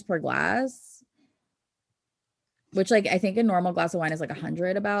 calories per glass. Which, like, I think a normal glass of wine is like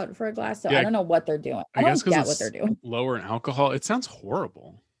 100 about for a glass. So yeah, I don't know what they're doing. I don't get what they're doing. Lower in alcohol. It sounds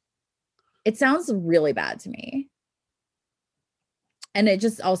horrible. It sounds really bad to me. And it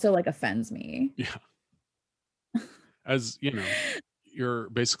just also like offends me. Yeah. As you know, you're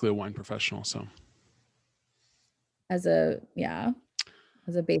basically a wine professional. So as a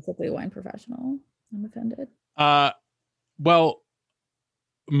basically wine professional, I'm offended. Well,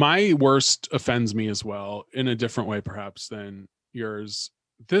 my worst offends me as well in a different way, perhaps, than yours.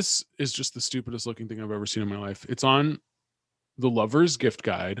 This is just the stupidest looking thing I've ever seen in my life. It's on the Lover's Gift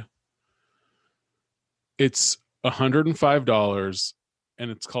Guide. It's $105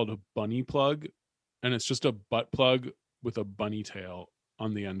 and it's called a bunny plug. And it's just a butt plug with a bunny tail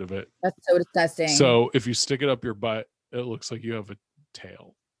on the end of it. That's so disgusting. So if you stick it up your butt, it looks like you have a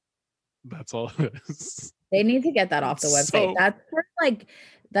tail. That's all it is. They need to get that off the website.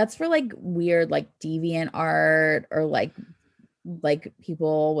 That's for like weird like deviant art or like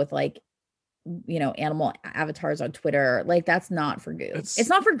people with like, you know, animal avatars on Twitter. Like that's not for Goop. It's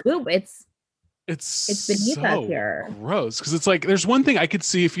not for Goop. It's beneath so us here. Gross. Because it's like there's one thing I could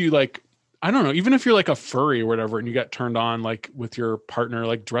see if you like, I don't know, even if you're like a furry or whatever and you get turned on like with your partner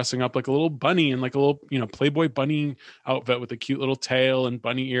like dressing up like a little bunny and like a little, you know, Playboy bunny outfit with a cute little tail and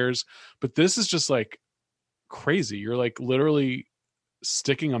bunny ears. But this is just like crazy. You're like literally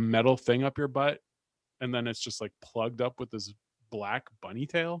sticking a metal thing up your butt and then it's just like plugged up with this black bunny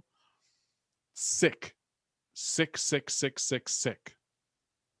tail. Sick.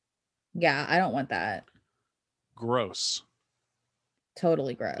 Yeah, I don't want that. Gross.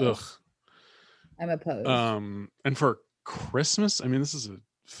 Totally gross. Ugh. I'm opposed. And for Christmas, I mean, this is a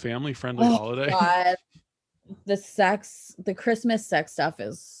family-friendly holiday. God. The Christmas sex stuff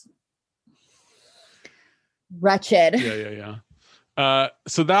is wretched. Yeah.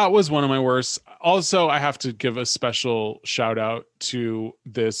 So that was one of my worst. Also, I have to give a special shout out to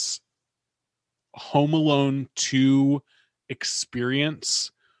this Home Alone 2 experience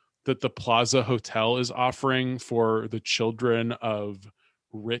that the Plaza Hotel is offering for the children of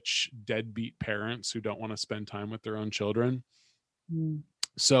rich deadbeat parents who don't want to spend time with their own children.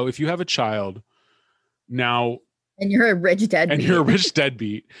 So if you have a child now and you're a rich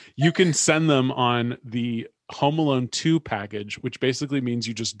deadbeat, you can send them on the Home Alone 2 package, which basically means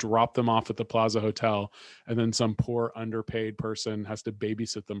you just drop them off at the Plaza Hotel and then some poor underpaid person has to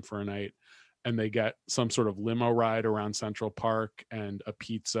babysit them for a night and they get some sort of limo ride around Central Park and a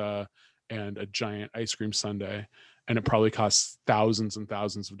pizza and a giant ice cream sundae. And it probably costs thousands and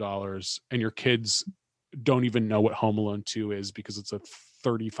thousands of dollars. And your kids don't even know what Home Alone 2 is because it's a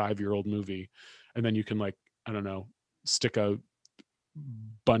 35-year-old movie. And then you can like, I don't know, stick a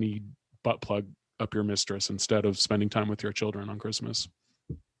bunny butt plug up your mistress instead of spending time with your children on Christmas.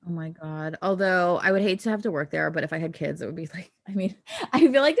 Oh my God. Although I would hate to have to work there, but if I had kids, it would be like, I mean, I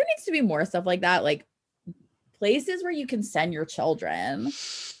feel like there needs to be more stuff like that. Like places where you can send your children.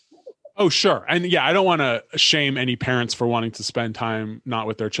 Oh, sure. And yeah, I don't want to shame any parents for wanting to spend time not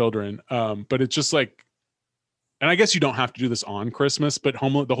with their children. But it's just like, and I guess you don't have to do this on Christmas, but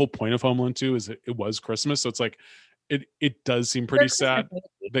the whole point of Home Alone 2 is that it was Christmas. So it's like, it does seem pretty sad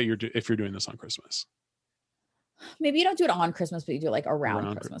that if you're doing this on Christmas. Maybe you don't do it on Christmas, but you do it like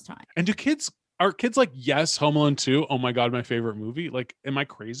around Christmas time. And are kids like, yes, Home Alone 2, oh my God, my favorite movie? Like, am I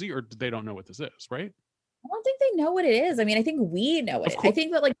crazy, or they don't know what this is, right? I don't think they know what it is. I mean, I think we know it. I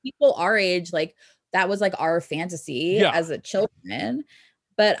think that like people our age, like that was like our fantasy as a children.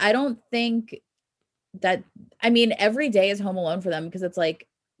 But I don't think that, I mean, every day is Home Alone for them, because it's like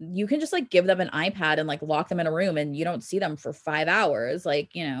you can just like give them an iPad and like lock them in a room and you don't see them for 5 hours.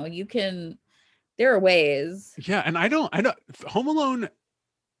 Like, you know, you can, there are ways. Yeah. And I don't Home Alone,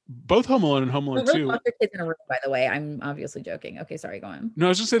 both Home Alone and Home Alone 2. Your kids in a room, by the way. I'm obviously joking. Okay, sorry, go on. No, I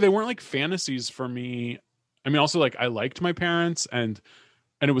was just say they weren't like fantasies for me. I mean, also like I liked my parents, and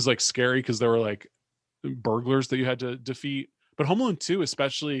it was like scary because there were like burglars that you had to defeat. But Home Alone 2,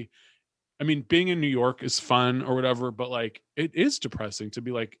 especially, I mean, being in New York is fun or whatever, but like it is depressing to be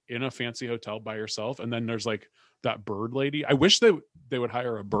like in a fancy hotel by yourself, and then there's like that bird lady. I wish they would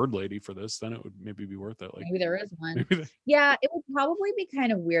hire a bird lady for this. Then it would maybe be worth it. Like maybe there is one. Yeah, it would probably be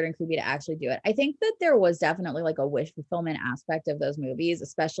kind of weird and creepy to actually do it. I think that there was definitely like a wish fulfillment aspect of those movies,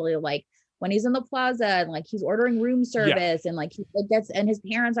 especially like when he's in the plaza and like he's ordering room service and like he gets, and his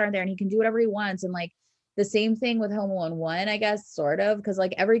parents aren't there and he can do whatever he wants. And like the same thing with Home Alone 1, I guess, sort of, because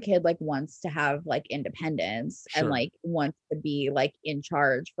like every kid like wants to have like independence and like wants to be like in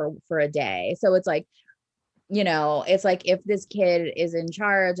charge for a day. So it's like, you know, it's like if this kid is in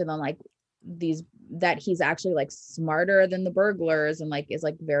charge and then like that he's actually like smarter than the burglars and like is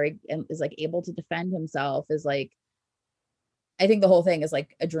like is like able to defend himself, is like, I think the whole thing is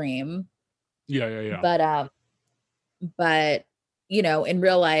like a dream. Yeah. But you know, in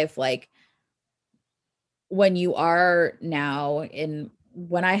real life, like when you are now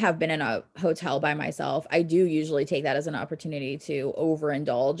when I have been in a hotel by myself, I do usually take that as an opportunity to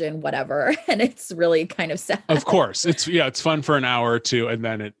overindulge in whatever. And it's really kind of sad. Of course. It's fun for an hour or two. And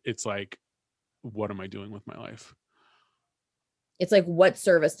then it's like, what am I doing with my life? It's like, what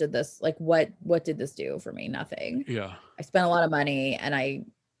service did this, like, what did this do for me? Nothing. Yeah. I spent a lot of money and I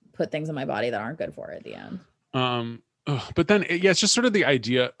put things in my body that aren't good for it at the end. But then it's just sort of the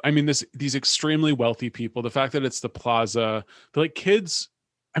idea. I mean, these extremely wealthy people, the fact that it's the plaza, like kids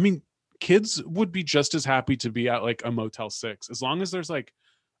would be just as happy to be at like a Motel 6 as long as there's like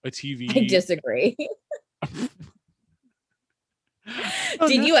a TV. I disagree.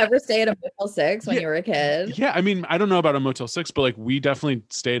 Did you ever stay at a Motel 6 when you were a kid? Yeah. I mean, I don't know about a Motel 6, but like we definitely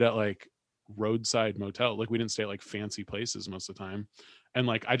stayed at like roadside motel. Like we didn't stay at like fancy places most of the time. And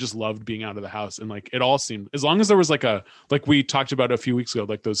like I just loved being out of the house, and like it all seemed, as long as there was like we talked about a few weeks ago,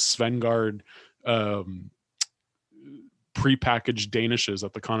 like those Svengard prepackaged danishes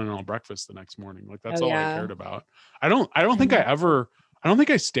at the Continental breakfast the next morning. Like that's all I cared about. I don't think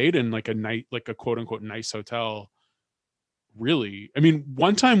I stayed in like a quote unquote nice hotel. Really. I mean,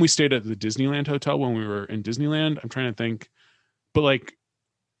 one time we stayed at the Disneyland hotel when we were in Disneyland. I'm trying to think, but like,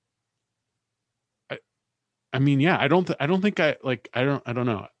 I mean, yeah, I don't know. I don't think I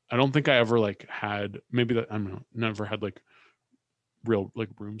ever like had, maybe that, I don't know, never had like real like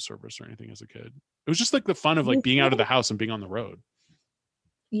room service or anything as a kid. It was just like the fun of like being out of the house and being on the road.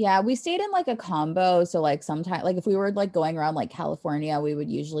 Yeah, we stayed in like a combo. So like sometimes, like if we were like going around like California, we would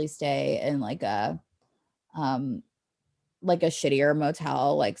usually stay in like a shittier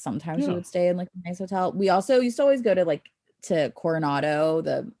motel. Like sometimes we would stay in like a nice hotel. We also used to always go to Coronado,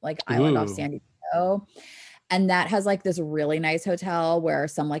 the like island off San Diego. And that has like this really nice hotel where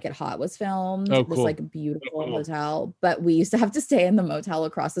Some Like It Hot was filmed. Oh, cool. This like beautiful hotel. But we used to have to stay in the motel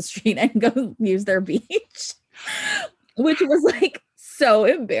across the street and go use their beach, which was like so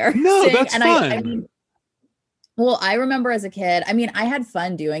embarrassing. No, that's fun. I mean, well, I remember as a kid, I mean, I had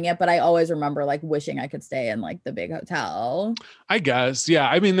fun doing it, but I always remember like wishing I could stay in like the big hotel. I guess. Yeah.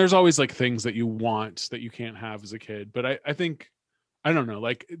 I mean, there's always like things that you want that you can't have as a kid, but I think, I don't know,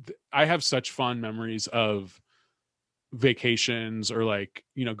 like I have such fond memories of vacations or like,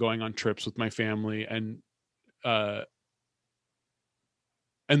 you know, going on trips with my family, and the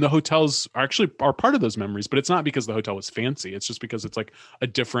hotels are part of those memories, but it's not because the hotel was fancy. It's just because it's like a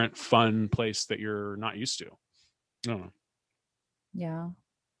different fun place that you're not used to. I don't know. Yeah.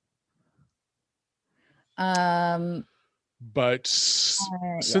 But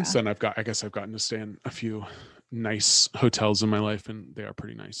since then I guess I've gotten to stay in a few nice hotels in my life, and they are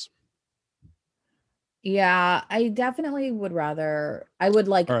pretty nice. Yeah, I definitely would rather, I would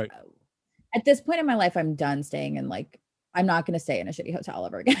like, all right, At this point in my life, I'm done staying in like, I'm not going to stay in a shitty hotel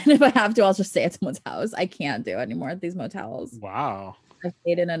ever again. If I have to, I'll just stay at someone's house. I can't do it anymore at these motels. Wow. I've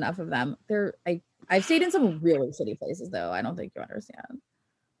stayed in enough of them. I've stayed in some really shitty places though. I don't think you understand.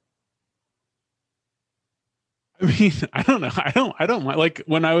 I mean, I don't know. I don't mind. Like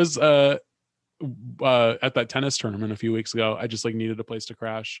when I was at that tennis tournament a few weeks ago, I just like needed a place to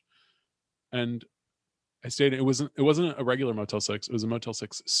crash. And I stayed, it wasn't a regular Motel 6, it was a Motel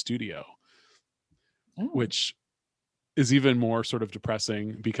 6 studio. Oh. Which is even more sort of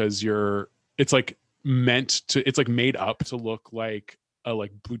depressing because it's like made up to look like a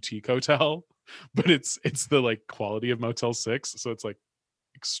like boutique hotel, but it's the like quality of Motel 6, so it's like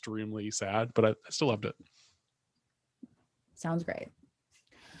extremely sad, but I still loved it. Sounds great.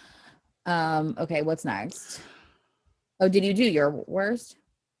 Okay, what's next? Oh, did you do your worst?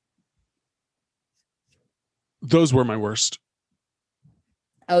 Those were my worst.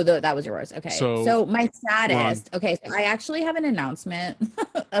 Oh, that was your worst. Okay. So my saddest. Okay, so I actually have an announcement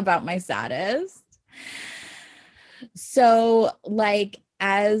about my saddest. So, like,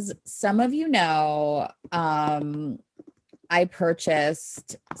 as some of you know, I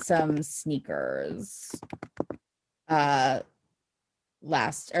purchased some sneakers like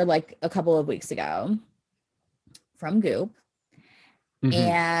a couple of weeks ago from Goop. Mm-hmm.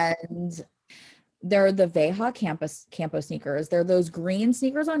 And they're the Veja Campo sneakers. They're those green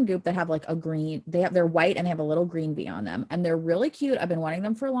sneakers on Goop that have like they're white and they have a little green V on them. And they're really cute. I've been wanting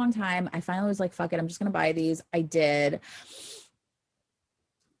them for a long time. I finally was like, fuck it, I'm just going to buy these. I did.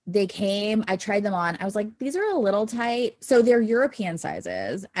 They came, I tried them on. I was like, these are a little tight. So they're European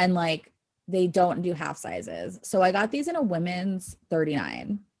sizes and like they don't do half sizes. So I got these in a women's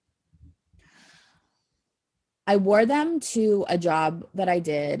 39. I wore them to a job that I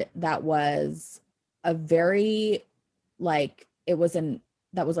did that was a very like that was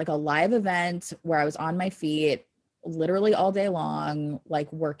like a live event where I was on my feet literally all day long,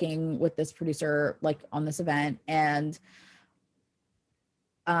 like working with this producer like on this event. And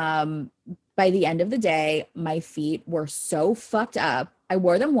by the end of the day, my feet were so fucked up. I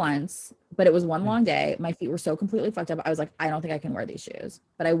wore them once, but it was one long day. My feet were so completely fucked up. I was like, I don't think I can wear these shoes,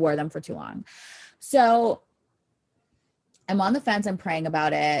 but I wore them for too long. So I'm on the fence. I'm praying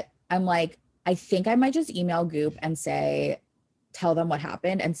about it. I'm like, I think I might just email Goop and tell them what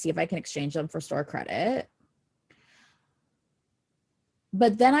happened and see if I can exchange them for store credit.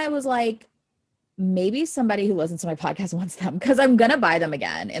 But then I was like, maybe somebody who listens to my podcast wants them because I'm going to buy them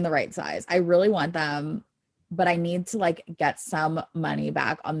again in the right size. I really want them, but I need to like get some money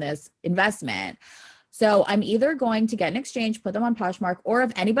back on this investment. So I'm either going to get an exchange, put them on Poshmark, or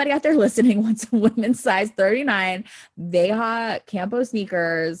if anybody out there listening wants a women's size 39 Veja Campo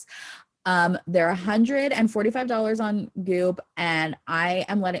sneakers, they're $145 on Goop, and I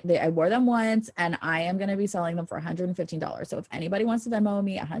wore them once, and I am going to be selling them for $115. So if anybody wants to Venmo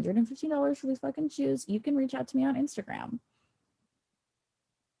me $115 for these fucking shoes, you can reach out to me on Instagram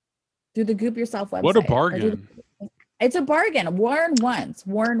through the Goop Yourself website. What a bargain. It's a bargain. Worn once.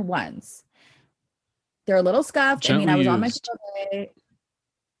 They're a little scuffed. Gently I was used. on my day,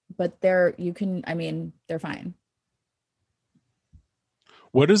 but they're fine.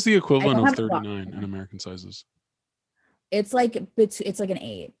 What is the equivalent of 39 in American sizes? It's like an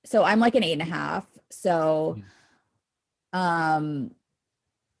 8. So I'm like an 8.5. So,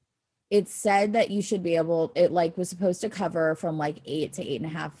 it said that you should be able, it like was supposed to cover from like 8 to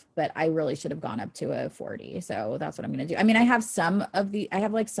 8.5, but I really should have gone up to a 40. So that's what I'm going to do. I mean, I have some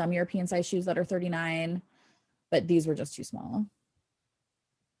European size shoes that are 39, but these were just too small.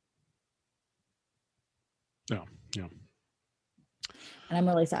 Yeah. And I'm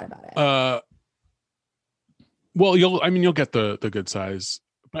really sad about it. Well, you'll get the good size,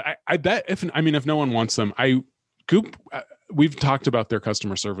 but I bet if no one wants them, Goop, we've talked about their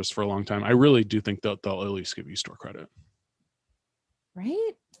customer service for a long time. I really do think they'll at least give you store credit.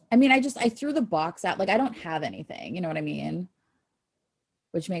 Right? I mean, I threw the box out. Like, I don't have anything, you know what I mean?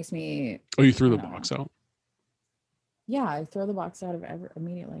 Which makes me. Oh, you threw the box out? Yeah, I throw the box out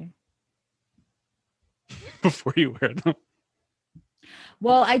immediately. Before you wear them.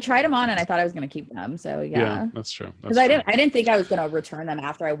 Well, I tried them on and I thought I was going to keep them. So yeah, that's true. Because I didn't think I was going to return them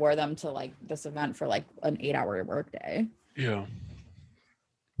after I wore them to like this event for like an 8-hour work day. Yeah.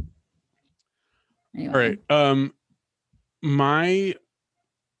 Anyway. All right.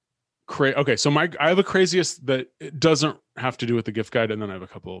 I have a craziest that doesn't have to do with the gift guide, and then I have a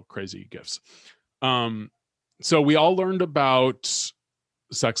couple crazy gifts. So we all learned about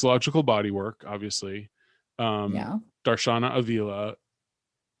sexological bodywork, obviously. Darshana Avila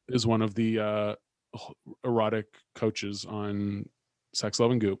is one of the erotic coaches on Sex,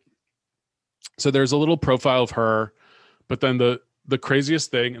 Love, and Goop. So there's a little profile of her, but then the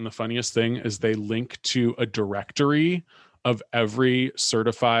craziest thing and the funniest thing is they link to a directory of every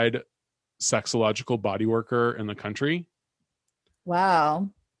certified sexological body worker in the country. Wow.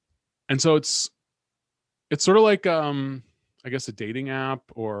 And so it's sort of like I guess a dating app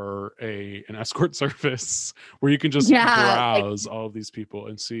or an escort service where you can just browse all of these people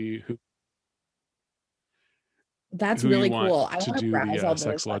and see who that's really you want cool. I to want to do browse the all those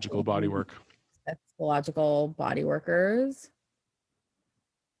sexological body work. Sexological body workers.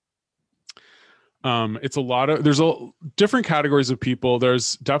 It's a lot of, there's different categories of people.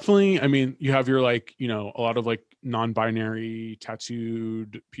 There's definitely, I mean, you have your like, you know, a lot of like non-binary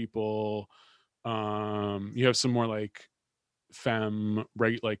tattooed people. You have some more like femme,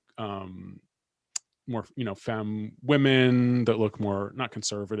 more, you know, femme women that look more, not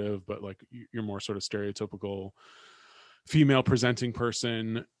conservative, but like you're more sort of stereotypical female presenting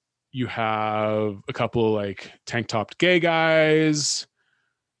person. You have a couple of like tank topped gay guys.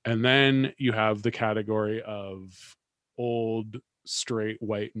 And then you have the category of old straight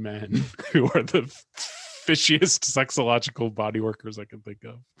white men who are the fishiest sexological body workers I can think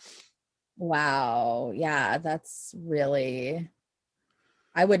of. Wow. Yeah, that's really,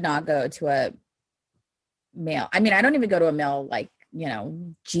 I would not go to a male. I mean, I don't even go to a male, like, you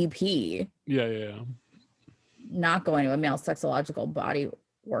know, GP. Yeah. Not going to a male sexological body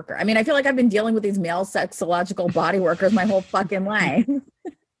worker. I mean, I feel like I've been dealing with these male sexological body workers my whole fucking life.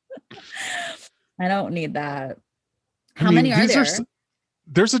 I don't need that. How many are there?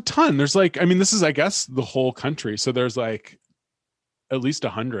 There's a ton. There's like, I mean, this is, I guess, the whole country. So there's like at least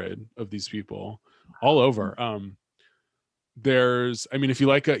 100 of these people all over. There's, I mean, if you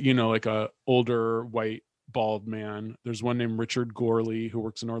like a, you know, like a older white bald man, there's one named Richard Gorley who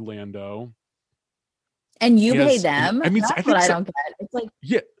works in Orlando. And you pay them? I mean, that's what I don't get. It's like,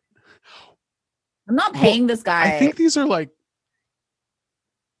 yeah, I'm not paying this guy. I think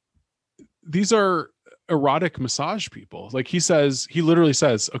these are erotic massage people. Like he literally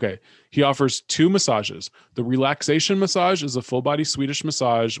says, okay, he offers 2 massages. The relaxation massage is a full body Swedish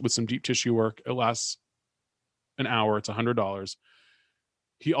massage with some deep tissue work. It lasts an hour. It's $100.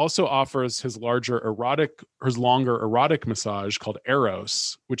 He also offers his longer erotic massage called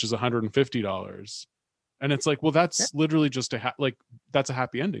Eros, which is $150. And it's like, well, that's literally just that's a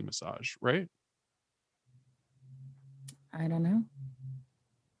happy ending massage, right? I don't know.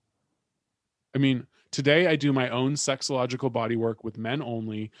 I mean, today I do my own sexological body work with men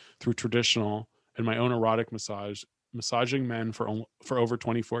only through traditional and my own erotic massage, massaging men for over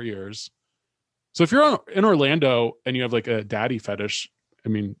 24 years. So if you're in Orlando and you have like a daddy fetish, I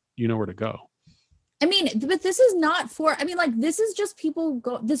mean, you know where to go. I mean, but this is not for, I mean, like, this is just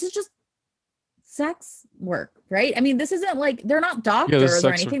this is just sex work, right? I mean, this isn't like, they're not doctors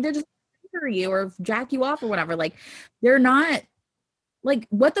or anything. They're just for you or jack you off or whatever. Like, they're not, like,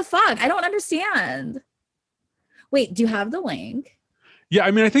 what the fuck? I don't understand. Wait, do you have the link? Yeah,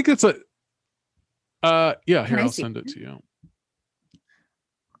 I mean, I think it's yeah, here, I'll send it to you.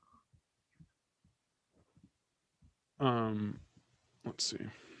 Let's see.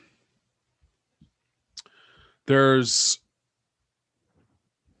 There's,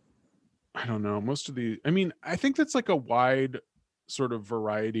 I don't know, most of I mean, I think that's like a wide sort of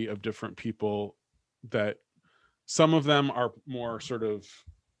variety of different people that some of them are more sort of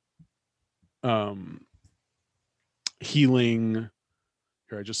healing.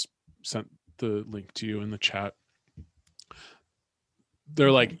 Here, I just sent the link to you in the chat.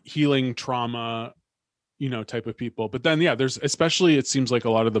 They're like healing trauma, you know, type of people. But then, yeah, there's especially, it seems like a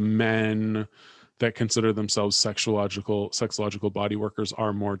lot of the men that consider themselves sexological body workers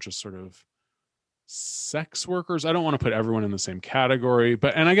are more just sort of sex workers. I don't want to put everyone in the same category,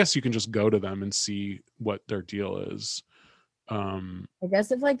 and I guess you can just go to them and see what their deal is. I guess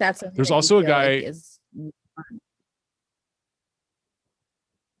if like that's there's also a guy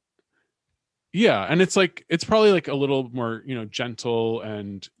yeah, and it's like, it's probably like a little more, you know, gentle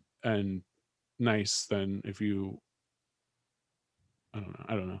and nice than if you, I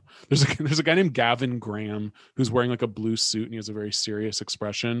don't know. There's a guy named Gavin Graham who's wearing like a blue suit and he has a very serious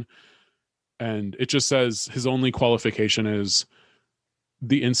expression. And it just says his only qualification is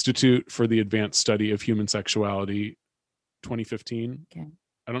the Institute for the Advanced Study of Human Sexuality, 2015. Okay.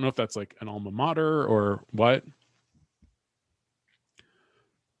 I don't know if that's like an alma mater or what.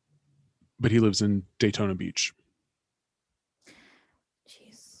 But he lives in Daytona Beach.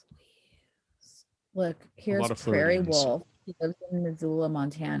 Jeez. Look, here's Prairie Wolf. He lives in Missoula,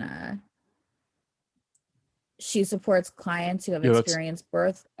 Montana. She supports clients who have Yeah, that's experienced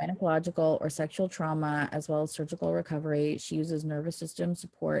birth, gynecological, or sexual trauma, as well as surgical recovery. She uses nervous system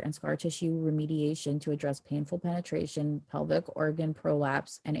support and scar tissue remediation to address painful penetration, pelvic organ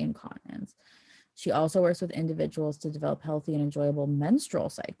prolapse, and incontinence. She also works with individuals to develop healthy and enjoyable menstrual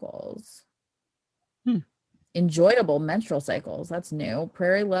cycles. Enjoyable menstrual cycles. That's new.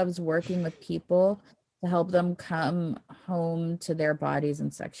 Prairie loves working with people to help them come home to their bodies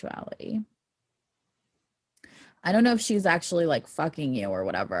and sexuality. I don't know if she's actually like fucking you or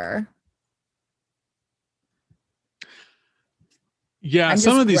whatever. yeah. I'm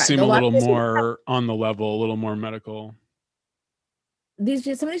Some just of these seem a a lot little of these people more on the level, a little more medical. some of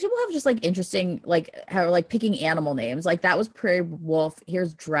these people have just like interesting, like how like picking animal names. Like that was Prairie Wolf.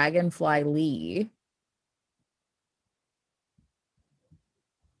 Here's Dragonfly Lee.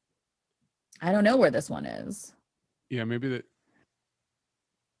 I don't know where this one is. Yeah, maybe that.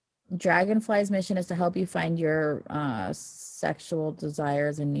 Dragonfly's mission is to help you find your sexual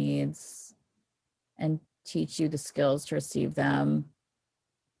desires and needs and teach you the skills to receive them.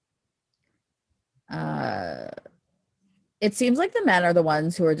 It seems like the men are the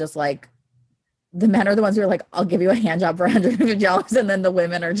ones who are just like, the men are the ones who are like, I'll give you a hand job for $150. And then the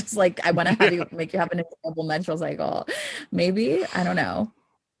women are just like, I want to have you make you have an incredible menstrual cycle. Maybe, I don't know.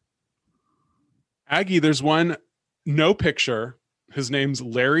 Aggie, there's one, no picture. His name's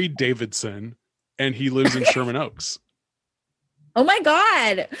Larry Davidson, and he lives in Sherman Oaks. Oh my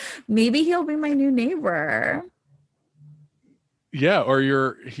God. Maybe he'll be my new neighbor. Yeah,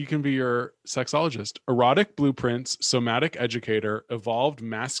 or he can be your sexologist. Erotic blueprints, somatic educator, evolved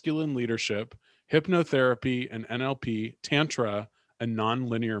masculine leadership, hypnotherapy and NLP, tantra, and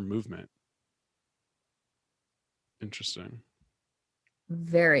nonlinear movement. Interesting.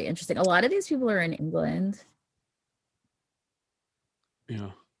 Very interesting. A lot of these people are in England.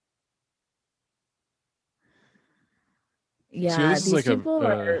 Yeah. Yeah, so this is these like people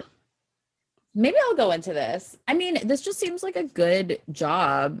are. Maybe I'll go into this. I mean, this just seems like a good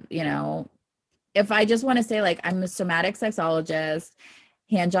job, you know. If I just want to say, like, I'm a somatic sexologist,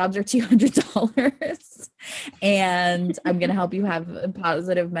 hand jobs are $200, and I'm going to help you have a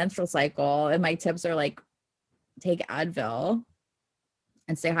positive menstrual cycle. And my tips are like, take Advil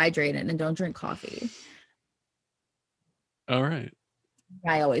and stay hydrated and don't drink coffee. All right.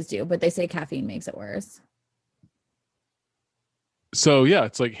 I always do, but they say caffeine makes it worse. So yeah,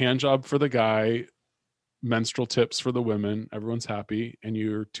 it's like hand job for the guy, menstrual tips for the women. Everyone's happy, and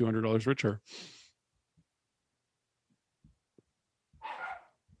you're $200 richer.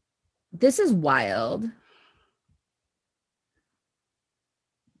 This is wild.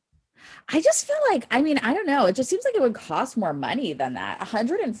 I just feel like, I mean, I don't know. It just seems like it would cost more money than that.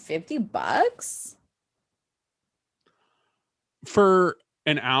 $150 for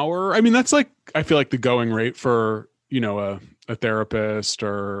an hour. I mean, that's like, I feel like the going rate for, you know, a therapist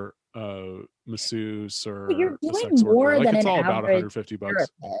or a masseuse or but you're a doing sex worker. more Like than it's an all about average $150.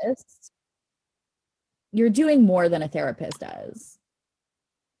 therapist. You're doing more than a therapist does.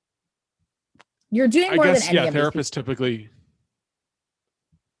 You're doing more than any of these therapists typically.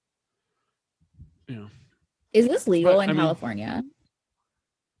 Yeah. Is this legal in California?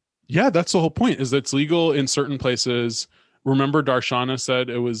 Yeah, that's the whole point, is that it's legal in certain places. Remember, Darshana said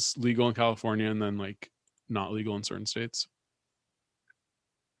it was legal in California and then like not legal in certain states.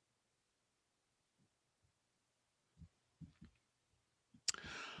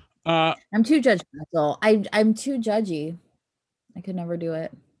 I'm too judgmental. I'm too judgy. I could never do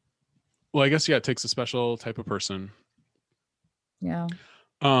it. Well, I guess, yeah, it takes a special type of person. Yeah.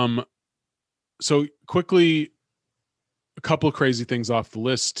 So quickly, a couple of crazy things off the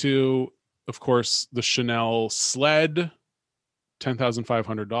list too. Of course, the Chanel sled,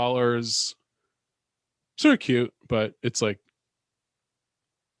 $10,500. Sort of cute, but it's like,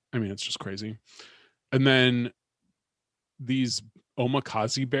 I mean, it's just crazy. And then these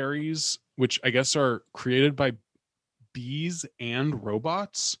omakase berries, which I guess are created by bees and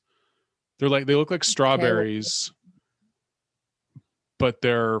robots. They look like strawberries, but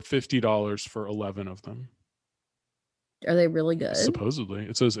they're $50 for 11 of them. Are they really good? Supposedly.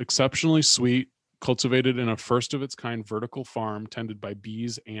 It says exceptionally sweet, cultivated in a first of its kind vertical farm tended by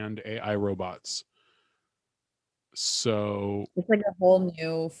bees and AI robots. So it's like a whole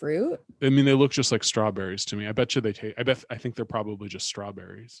new fruit. I mean, they look just like strawberries to me. I bet you I think they're probably just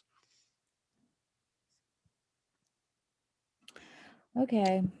strawberries.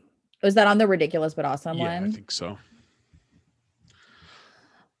 Okay. Was that on the ridiculous but awesome one? Yeah, I think so.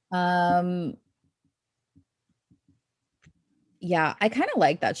 Yeah, I kind of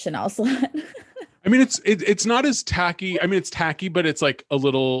like that Chanel sled. I mean, it's not as tacky. I mean, it's tacky, but it's like a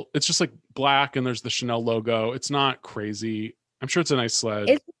little, it's just like black and there's the Chanel logo. It's not crazy. I'm sure it's a nice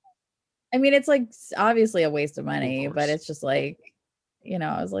sled. I mean, it's like obviously a waste of money, Of but course. it's just like, you know,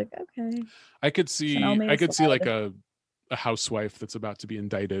 I was like, okay. I could Chanel see made I a could see like sled. a housewife that's about to be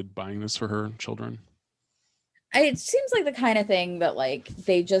indicted buying this for her children. It seems like the kind of thing that like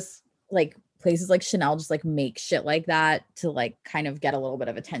they just like places like Chanel just like make shit like that to like kind of get a little bit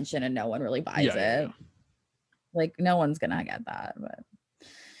of attention and no one really buys it. Like no one's gonna get that, but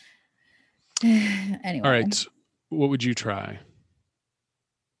anyway. All right. What would you try?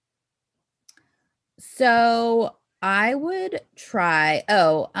 So I would try.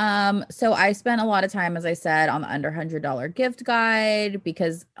 So I spent a lot of time, as I said, on the under $100 gift guide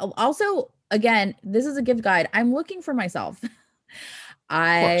because also, again, this is a gift guide. I'm looking for myself.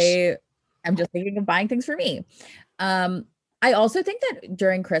 I'm just thinking of buying things for me. I also think that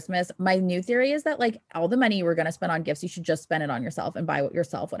during Christmas, my new theory is that like all the money you were going to spend on gifts, you should just spend it on yourself and buy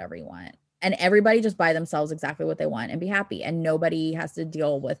yourself whatever you want. And everybody just buy themselves exactly what they want and be happy. And nobody has to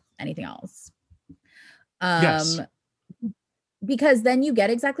deal with anything else. Yes. Because then you get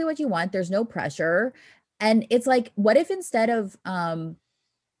exactly what you want. There's no pressure. And it's like, what if instead of, I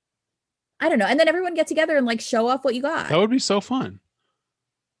don't know. And then everyone get together and like show off what you got. That would be so fun.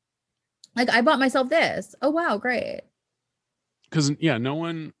 Like I bought myself this. Oh, wow. Great. Cause yeah, no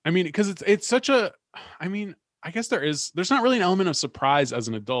one, I mean, cause it's such a, I mean, I guess there's not really an element of surprise as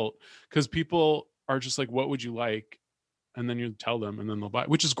an adult because people are just like, what would you like? And then you tell them and then they'll buy,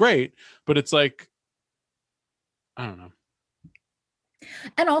 which is great. But it's like, I don't know.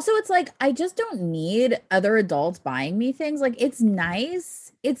 And also it's like, I just don't need other adults buying me things. Like it's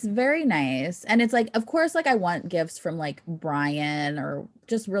nice. It's very nice. And it's like, of course, like I want gifts from like Brian or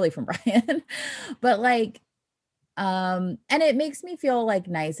just really from Brian, but like, and it makes me feel like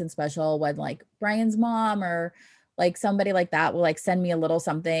nice and special when like Brian's mom or like somebody like that will like send me a little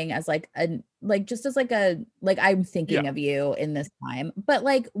something as like a like just as like a like I'm thinking of you in this time. But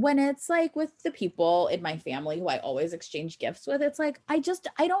like when it's like with the people in my family who I always exchange gifts with, it's like I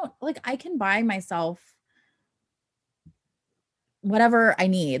don't like I can buy myself whatever I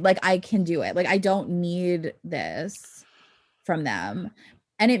need. Like I can do it. Like I don't need this from them.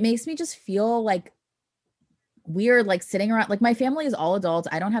 And it makes me just feel like weird, like sitting around, like my family is all adults.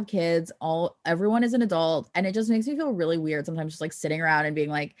 I don't have kids. Everyone is an adult. And it just makes me feel really weird sometimes just like sitting around and being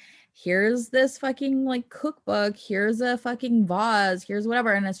like, here's this fucking like cookbook. Here's a fucking vase. Here's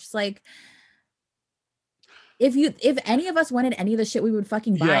whatever. And it's just like, if any of us wanted any of the shit, we would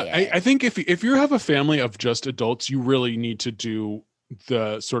fucking buy it. I think if you have a family of just adults, you really need to do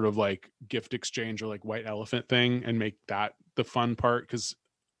the sort of like gift exchange or like white elephant thing and make that the fun part. Cause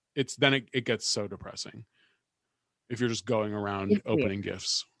it gets so depressing if you're just going around opening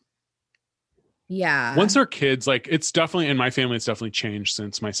gifts. Yeah. Once they're kids, like it's definitely in my family, it's definitely changed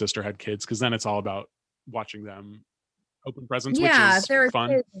since my sister had kids. Cause then it's all about watching them open presents, which is if they're fun.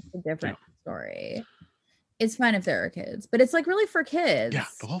 Kids, it's a different story. It's fun if there are kids, but it's like really for kids. Yeah.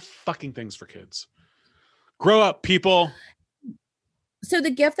 The whole fucking thing's for kids. Grow up, people. So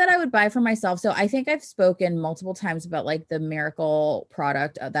the gift that I would buy for myself. So I think I've spoken multiple times about like the Miracle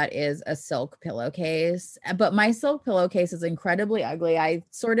product that is a silk pillowcase, but my silk pillowcase is incredibly ugly. I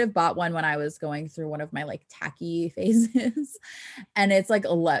sort of bought one when I was going through one of my like tacky phases and it's like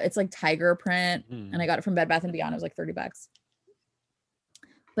tiger print and I got it from Bed Bath & Beyond. It was like $30.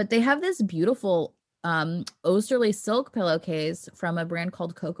 But they have this beautiful Osterly silk pillowcase from a brand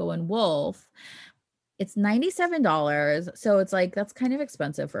called Coco and Wolf. It's $97. So it's like, that's kind of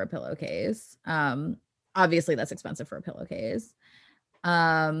expensive for a pillowcase. Obviously that's expensive for a pillowcase.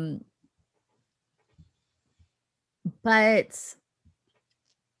 But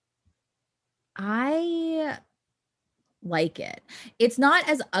I like it. It's not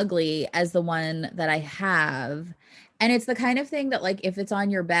as ugly as the one that I have. And it's the kind of thing that like, if it's on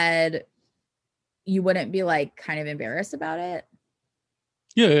your bed, you wouldn't be like kind of embarrassed about it.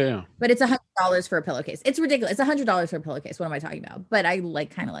 Yeah. But it's $100 for a pillowcase. It's ridiculous. It's $100 for a pillowcase. What am I talking about? But I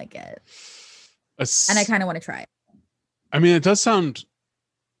like kind of like it. And I kind of want to try it. I mean, it does sound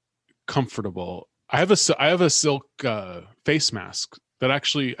comfortable. I have a silk face mask that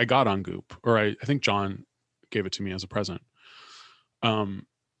actually I got on Goop, or I think John gave it to me as a present.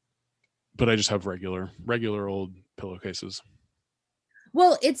 But I just have regular old pillowcases.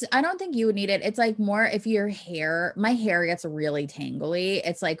 Well, I don't think you would need it. It's like more if my hair gets really tangly.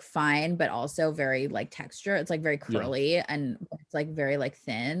 It's like fine, but also very like texture. It's like very curly and it's like very like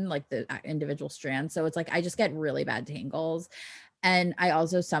thin, like the individual strands. So it's like, I just get really bad tangles. And I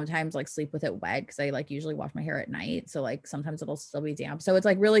also sometimes like sleep with it wet because I like usually wash my hair at night. So like sometimes it'll still be damp. So it's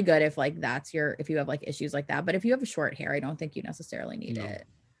like really good if like if you have like issues like that. But if you have short hair, I don't think you necessarily need it.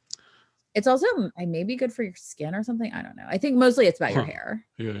 It's also maybe good for your skin or something. I don't know. I think mostly it's about your hair.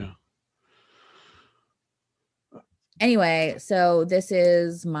 Yeah. Anyway, so this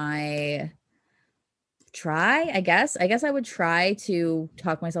is my try, I guess. I guess I would try to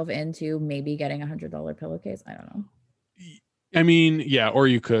talk myself into maybe getting $100 pillowcase. I don't know. I mean, yeah, or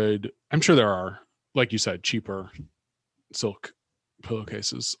you could, I'm sure there are, like you said, cheaper silk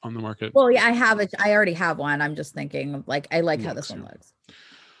pillowcases on the market. Well, yeah, I already have one. I'm just thinking of like, I like how this one looks.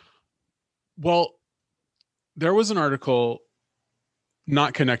 Well, there was an article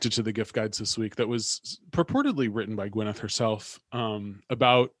not connected to the gift guides this week that was purportedly written by Gwyneth herself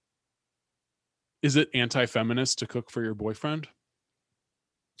about, is it anti-feminist to cook for your boyfriend?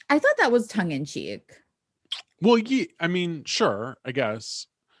 I thought that was tongue in cheek. Well, yeah, I mean, sure, I guess.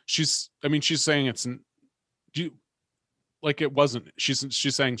 She's saying it's like it wasn't.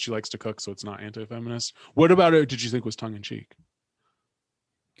 She's saying she likes to cook, so it's not anti-feminist. What about it did you think was tongue in cheek?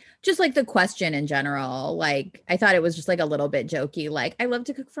 Just like the question in general, like I thought it was just like a little bit jokey, like I love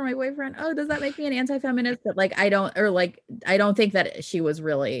to cook for my boyfriend. Oh, does that make me an anti-feminist? But like I don't think that she was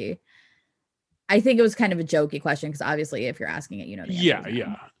really. I think it was kind of a jokey question because obviously if you're asking it, you know the answer.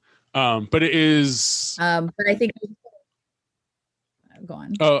 Yeah. But it is. But I think. Go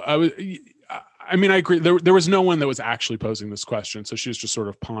on. Oh, I mean, I agree. There was no one that was actually posing this question, so she was just sort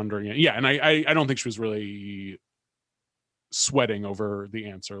of pondering it. Yeah, and I don't think she was really sweating over the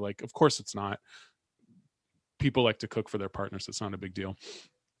answer. Like, of course it's not. People like to cook for their partners. It's not a big deal.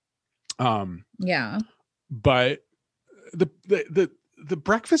 Yeah. But the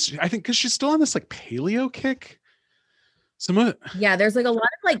breakfast, I think, because she's still on this like paleo kick. Yeah, there's like a lot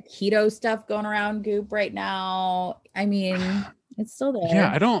of like keto stuff going around Goop right now. I mean, it's still there.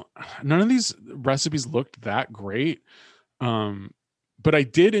 Yeah, none of these recipes looked that great. But I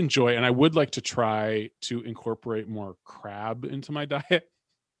did enjoy, and I would like to try to incorporate more crab into my diet.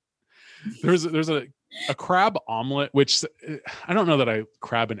 There's a crab omelet, which I don't know that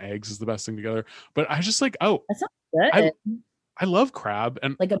crab and eggs is the best thing together, but I just like, that sounds good. I love crab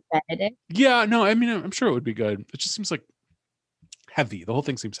and like a Benedict. Yeah, no, I mean, I'm sure it would be good. It just seems like heavy. The whole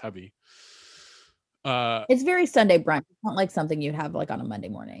thing seems heavy. It's very Sunday brunch. It's not like something you'd have like on a Monday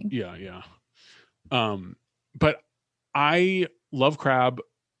morning. Yeah. But I love crab.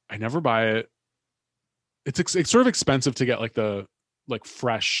 I never buy it. It's sort of expensive to get like the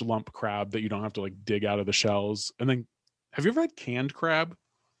fresh lump crab that you don't have to like dig out of the shells. And then, have you ever had canned crab?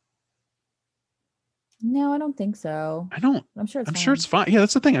 No, I don't think so. I'm sure it's fine. Yeah,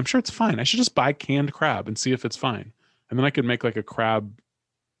 that's the thing. I'm sure it's fine. I should just buy canned crab and see if it's fine. And then I could make like a crab.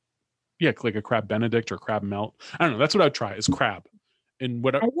 Yeah, like a crab Benedict or crab melt. I don't know. That's what I'd try is crab. And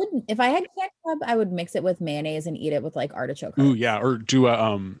what I wouldn't, if I had canned crab, I would mix it with mayonnaise and eat it with like artichoke. Ooh, yeah. Or do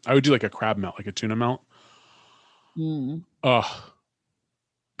I would do like a crab melt, like a tuna melt.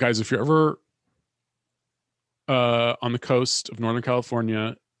 Guys, if you're ever on the coast of Northern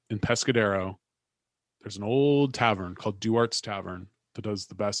California in Pescadero, there's an old tavern called Duart's Tavern that does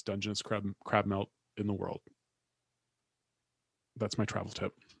the best Dungeness crab melt in the world. That's my travel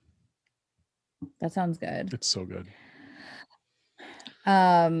tip. That sounds good. It's so good.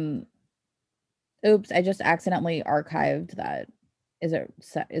 Oops, I just accidentally archived that. Is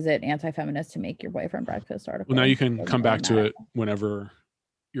it anti-feminist to make your boyfriend breakfast article? Well, now you can come back to it whenever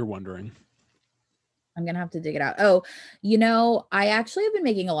you're wondering. I'm gonna have to dig it out. Oh, I actually have been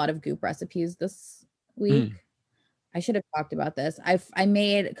making a lot of Goop recipes this week. I should have talked about this. I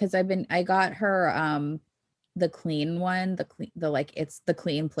made, because I got her the clean one, it's the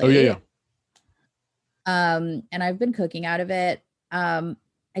clean plate. Oh yeah. And I've been cooking out of it. I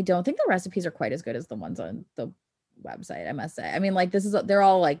don't think the recipes are quite as good as the ones on the website, I must say. I mean, like they're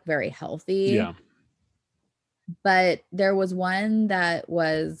all like very healthy. Yeah. But there was one that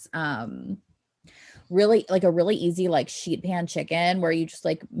was really like a really easy like sheet pan chicken where you just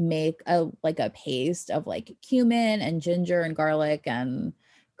like make a paste of like cumin and ginger and garlic and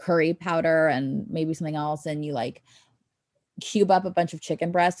curry powder and maybe something else, and you like cube up a bunch of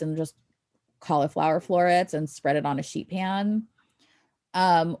chicken breast and just cauliflower florets and spread it on a sheet pan,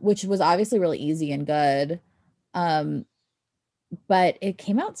 which was obviously really easy and good, but it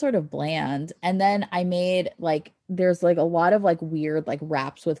came out sort of bland. And then I made there's like a lot of like weird like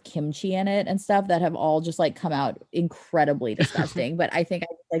wraps with kimchi in it and stuff that have all just like come out incredibly disgusting. But I think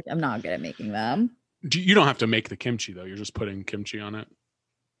I'm not good at making them. You don't have to make the kimchi though. You're just putting kimchi on it.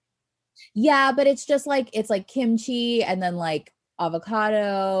 Yeah, but it's just like it's like kimchi and then like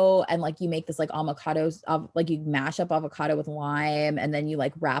avocado, and like you make this like avocados like you mash up avocado with lime and then you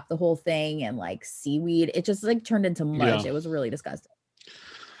like wrap the whole thing in like seaweed. It just like turned into mush. It was really disgusting.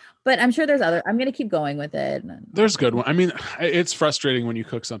 But I'm sure I'm gonna keep going with it. There's good one. I mean, it's frustrating when you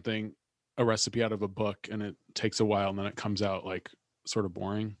cook something a recipe out of a book and it takes a while and then it comes out like sort of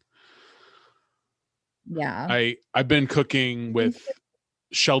boring. Yeah. I've been cooking with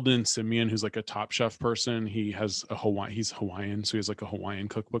Sheldon Simeon, who's like a Top Chef person. He has he's Hawaiian, so he has like a Hawaiian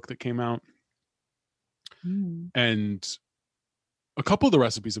cookbook that came out. And a couple of the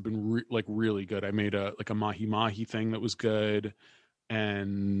recipes have been like really good. I made a mahi mahi thing that was good.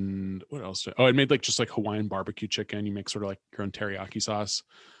 And what else? I made like just like Hawaiian barbecue chicken. You make sort of like your own teriyaki sauce.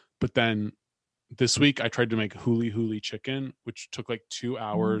 But then this week I tried to make huli huli chicken, which took like 2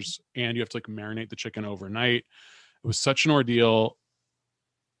 hours, and you have to like marinate the chicken overnight. It was such an ordeal.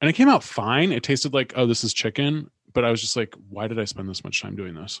 And it came out fine. It tasted like, oh, this is chicken. But I was just like, why did I spend this much time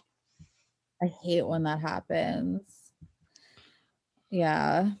doing this? I hate when that happens.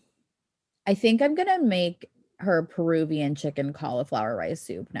 Yeah. I think I'm going to make her Peruvian chicken cauliflower rice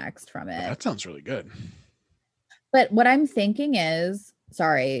soup next from it. That sounds really good. But what I'm thinking is,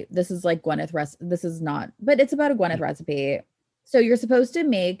 sorry, this is like Gwyneth this is not, but it's about a Gwyneth recipe. So you're supposed to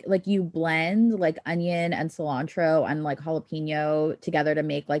make like, you blend like onion and cilantro and like jalapeno together to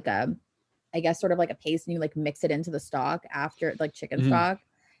make like a, I guess sort of like a paste, and you like mix it into the stock after, like chicken stock.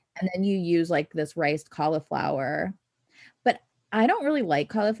 And then you use like this riced cauliflower. But I don't really like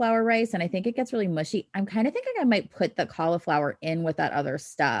cauliflower rice, and I think it gets really mushy. I'm kind of thinking I might put the cauliflower in with that other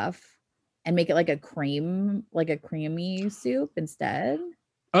stuff and make it like a creamy soup instead.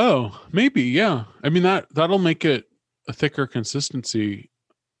 Oh, maybe. Yeah. I mean, that'll make it a thicker consistency.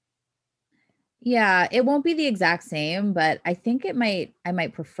 Yeah, it won't be the exact same, but I think I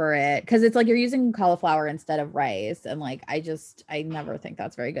might prefer it because it's like you're using cauliflower instead of rice. And like, I never think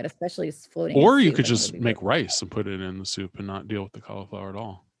that's very good, especially floating. Or you could just make rice and put it in the soup and not deal with the cauliflower at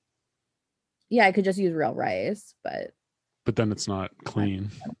all. Yeah, I could just use real rice, but then it's not clean.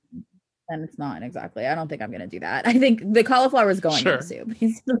 Then it's not exactly. I don't think I'm going to do that. I think the cauliflower is going in the soup.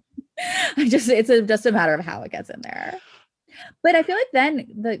 It's just a matter of how it gets in there. But I feel like I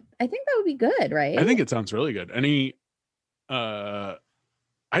think that would be good, right? I think it sounds really good.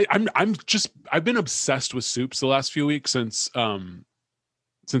 I've been obsessed with soups the last few weeks since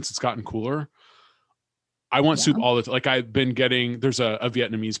it's gotten cooler. I want soup all the time. Like I've been getting, there's a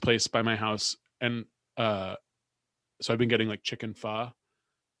Vietnamese place by my house, and so I've been getting like chicken pho.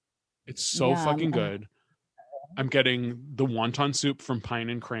 It's so fucking good. I'm getting the wonton soup from Pine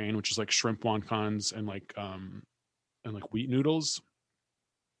and Crane, which is like shrimp wontons and like wheat noodles.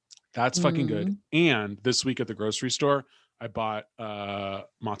 That's fucking good. And this week at the grocery store, I bought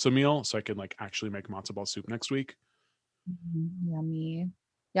matzo meal so I can like actually make matzo ball soup next week. Yummy.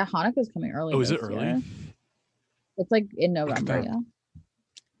 Yeah, Hanukkah's coming early. Oh, is it early? Year. It's like in November, yeah.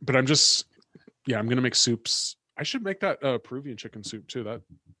 But I'm gonna make soups. I should make that Peruvian chicken soup too. That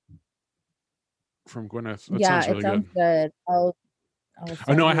from Gwyneth. That sounds really good. I'll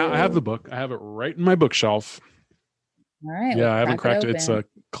oh no, I have the book. I have it right in my bookshelf. All right. Yeah, I haven't cracked it. It's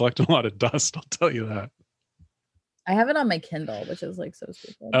collecting a lot of dust. I'll tell you that. I have it on my Kindle, which is like so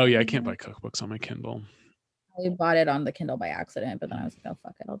stupid. Oh yeah, I can't buy cookbooks on my Kindle. I bought it on the Kindle by accident, but then I was like, oh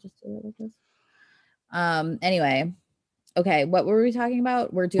fuck it, I'll just do it with this. Anyway, okay, what were we talking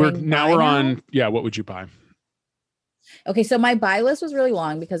about? We're on. Yeah, what would you buy? Okay, so my buy list was really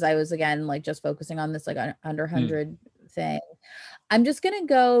long because I was again like just focusing on this like under 100 thing. I'm just gonna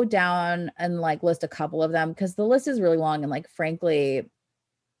go down and like list a couple of them because the list is really long and like frankly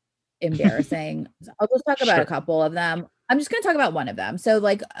embarrassing. I'll just talk about a couple of them. I'm just gonna talk about one of them. So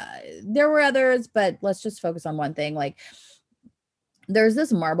like there were others, but let's just focus on one thing. Like there's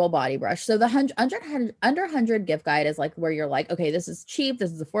this marble body brush. So the under 100 gift guide is like where you're like, okay, this is cheap,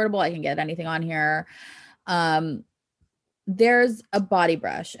 this is affordable, I can get anything on here. There's a body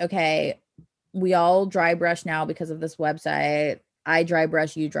brush. Okay, we all dry brush now because of this website. I dry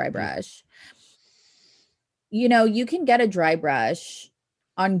brush, you dry brush. You know, you can get a dry brush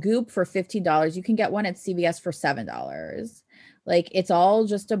on Goop for $15. You can get one at CVS for $7. Like it's all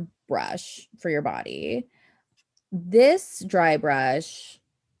just a brush for your body. This dry brush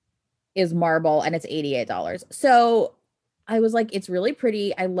is marble and it's $88. So I was like, it's really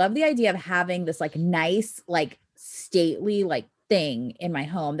pretty. I love the idea of having this like nice, like stately like thing in my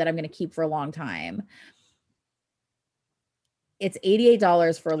home that I'm going to keep for a long time. It's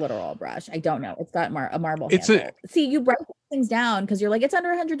 $88 for a literal brush. I don't know. It's got a marble handle. See, you break things down because you're like, it's under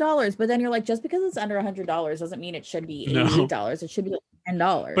 $100, but then you're like, just because it's under $100 doesn't mean it should be $88. No. It should be like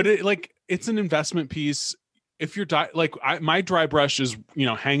 $10. But it's an investment piece. If you're my dry brush is,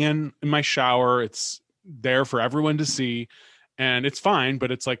 hanging in my shower. It's there for everyone to see, and it's fine.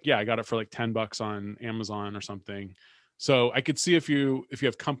 But it's like, yeah, I got it for like $10 on Amazon or something. So I could see if you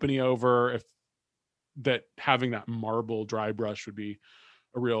have company over, if that having that marble dry brush would be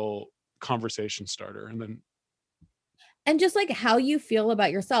a real conversation starter. And then and just like how you feel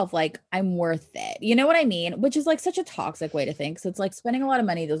about yourself, like I'm worth it. You know what I mean? Which is like such a toxic way to think. So it's like spending a lot of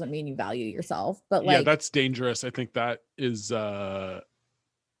money doesn't mean you value yourself, but yeah, like that's dangerous. I think that is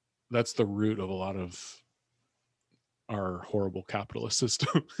that's the root of a lot of our horrible capitalist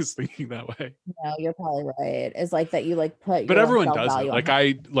system, is thinking that way. no, you're probably right. Is like that you like put But your own everyone does self-value it.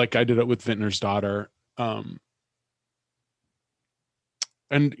 on I did it with Vintner's Daughter. And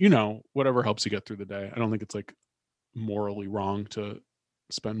whatever helps you get through the day. I don't think it's like morally wrong to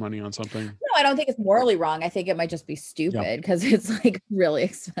spend money on something. No, I don't think it's morally wrong. I think it might just be stupid because it's like really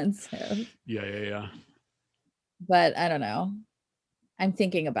expensive. Yeah. But I don't know. I'm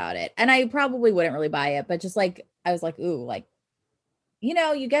thinking about it. And I probably wouldn't really buy it, but just like I was like, ooh, like,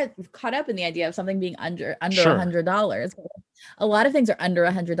 you get caught up in the idea of something being under Sure. $100. A lot of things are under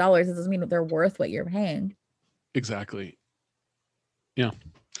 $100. It doesn't mean that they're worth what you're paying. Exactly. Yeah.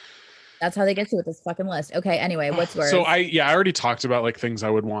 That's how they get you with this fucking list. Okay. Anyway, what's yours? So I already talked about like things I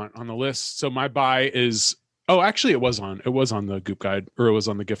would want on the list. So my buy is, actually it was on the Goop guide, or it was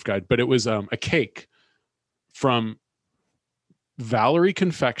on the gift guide, but it was a cake from Valerie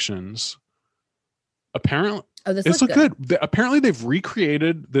Confections. Apparently, this looks good. Apparently they've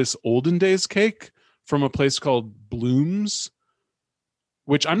recreated this olden days cake from a place called Bloom's,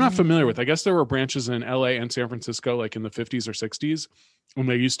 which I'm not familiar with. I guess there were branches in LA and San Francisco, like in the 50s or 60s, when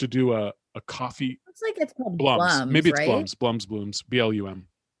they used to do a coffee. Looks like it's called Blums. Maybe it's right? Blums, Blum.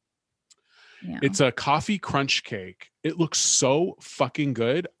 Yeah. It's a coffee crunch cake. It looks so fucking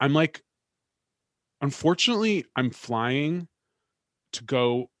good. I'm like, unfortunately, I'm flying to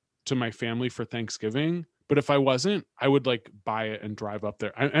go to my family for Thanksgiving. But if I wasn't, I would like buy it and drive up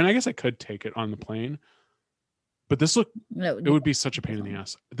there. And I guess I could take it on the plane. But it would be such a pain in the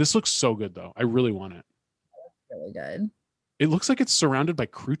ass. This looks so good though. I really want it. Really good. It looks like it's surrounded by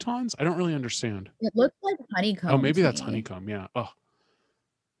croutons. I don't really understand. It looks like honeycomb. Oh, maybe that's honeycomb. Yeah. Oh.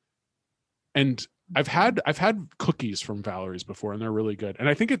 And I've had cookies from Valerie's before, and they're really good. And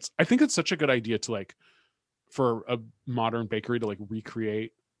I think it's such a good idea to like, for a modern bakery to like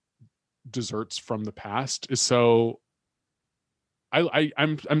recreate desserts from the past is so.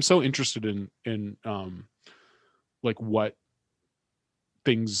 I'm so interested in like what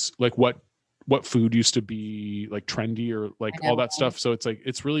things, like what food used to be like trendy or like all that stuff. So it's like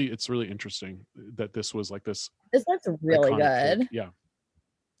it's really interesting that this was like this. This looks really good. Cake. Yeah.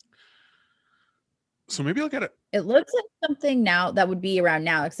 So maybe I'll get it. It looks like something now that would be around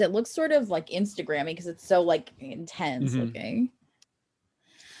now, because it looks sort of like Instagrammy because it's so like intense looking.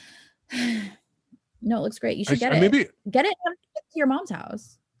 No, it looks great. You should get it. Maybe get it to your mom's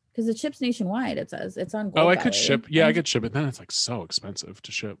house, because it ships nationwide. It says it's on Gold I Belly. could ship. Yeah, I could ship it. Then it's like so expensive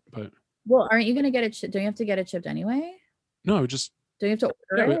to ship. But well, aren't you gonna get it? Don't you have to get it shipped anyway? No, I would just. Don't you have to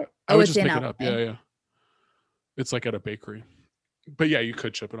order it? I would just pick it up. Yeah. It's like at a bakery. But yeah, you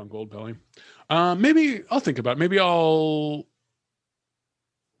could ship it on Gold Belly. Maybe I'll think about it. Maybe I'll,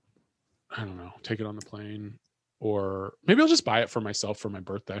 I don't know, take it on the plane, or maybe I'll just buy it for myself for my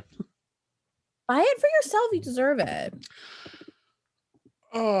birthday. Buy it for yourself. You deserve it.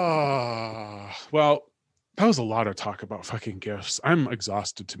 Well, that was a lot of talk about fucking gifts. I'm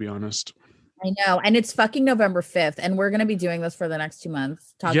exhausted, to be honest. I know. And it's fucking November 5th. And we're going to be doing this for the next 2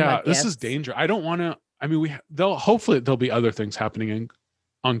 months. Talking about this gifts. is danger. I don't want to, I mean, hopefully there'll be other things happening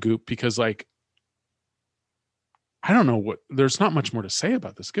on Goop, because like, I don't know there's not much more to say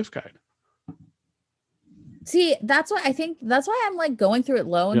about this gift guide. See, that's why I'm like going through it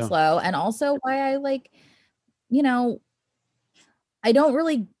low and slow. And also why I like, I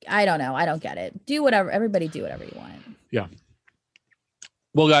don't know. I don't get it. Do whatever. Everybody do whatever you want. Yeah.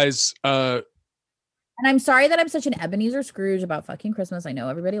 Well, guys, and I'm sorry that I'm such an Ebenezer Scrooge about fucking Christmas. I know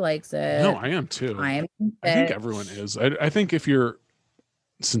everybody likes it. No, I am too. I think everyone is. I think if you're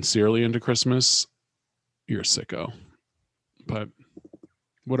sincerely into Christmas, you're a sicko. But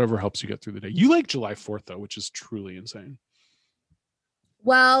whatever helps you get through the day. You like July 4th though, which is truly insane.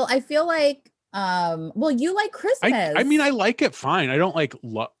 Well, I feel like you like Christmas. I mean, I like it fine. I don't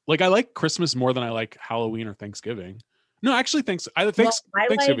like I like Christmas more than I like Halloween or Thanksgiving. No, actually,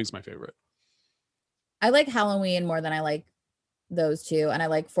 Thanksgiving's my favorite. I like Halloween more than I like those two, and I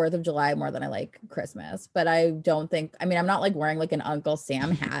like 4th of July more than I like Christmas. But I don't think, I mean, I'm not like wearing like an Uncle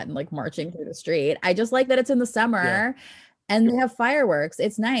Sam hat and like marching through the street. I just like that it's in the summer and they have fireworks.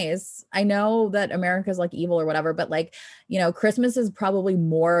 It's nice. I know that America's like evil or whatever, but like, Christmas is probably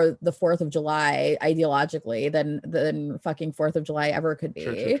more the 4th of July ideologically than fucking 4th of July ever could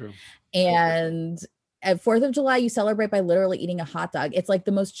be. True. And at 4th of July, you celebrate by literally eating a hot dog. It's like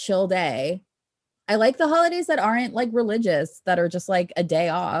the most chill day. I like the holidays that aren't like religious, that are just like a day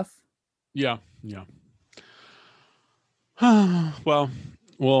off. Yeah. Well,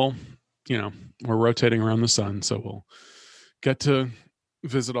 we're rotating around the sun, so we'll get to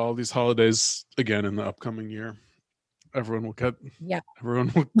visit all these holidays again in the upcoming year. Everyone will get. Yeah.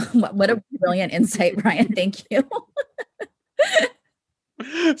 Everyone will. What a brilliant insight, Brian. Thank you.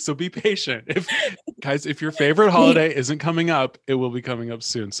 So be patient. If your favorite holiday isn't coming up, it will be coming up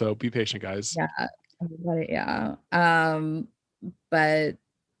soon. So be patient, guys. Yeah. Yeah. But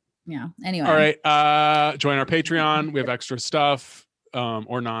yeah. Anyway. All right. Join our Patreon. We have extra stuff,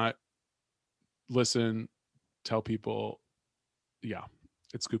 or not. Listen, tell people. Yeah.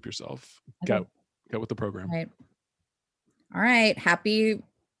 Scoop yourself. Okay. Get with the program. All right. Happy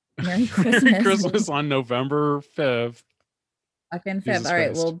Merry Christmas. Merry Christmas on November 5th. Fucking 5th. All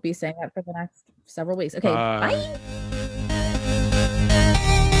right. We'll be saying that for the next several weeks. Okay. Bye.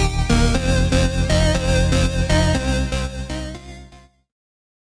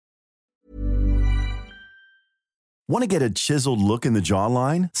 Want to get a chiseled look in the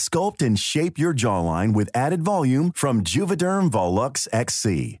jawline? Sculpt and shape your jawline with added volume from Juvederm Volux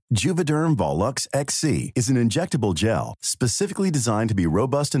XC. Juvederm Volux XC is an injectable gel specifically designed to be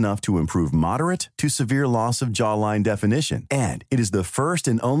robust enough to improve moderate to severe loss of jawline definition. And it is the first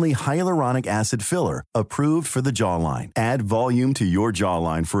and only hyaluronic acid filler approved for the jawline. Add volume to your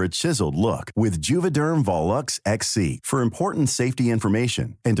jawline for a chiseled look with Juvederm Volux XC. For important safety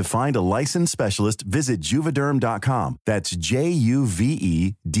information and to find a licensed specialist, visit Juvederm.com. That's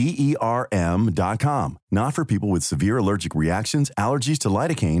Juvederm.com. Not for people with severe allergic reactions, allergies to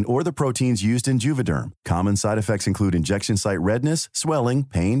lidocaine, or the proteins used in Juvederm. Common side effects include injection site redness, swelling,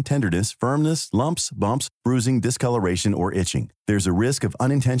 pain, tenderness, firmness, lumps, bumps, bruising, discoloration, or itching. There's a risk of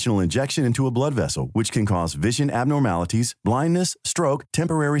unintentional injection into a blood vessel, which can cause vision abnormalities, blindness, stroke,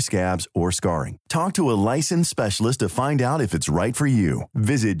 temporary scabs, or scarring. Talk to a licensed specialist to find out if it's right for you.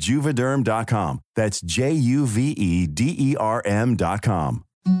 Visit Juvederm.com. That's Juvederm.com.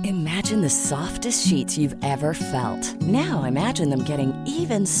 Imagine the softest sheets you've ever felt. Now imagine them getting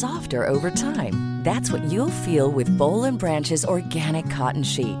even softer over time. That's what you'll feel with Boll & Branch's organic cotton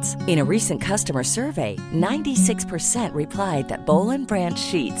sheets. In a recent customer survey, 96% replied that Boll & Branch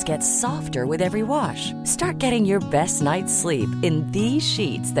sheets get softer with every wash. Start getting your best night's sleep in these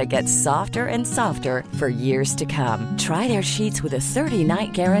sheets that get softer and softer for years to come. Try their sheets with a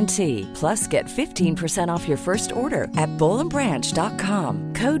 30-night guarantee. Plus, get 15% off your first order at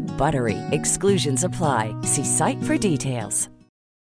bollandbranch.com. Code BUTTERY. Exclusions apply. See site for details.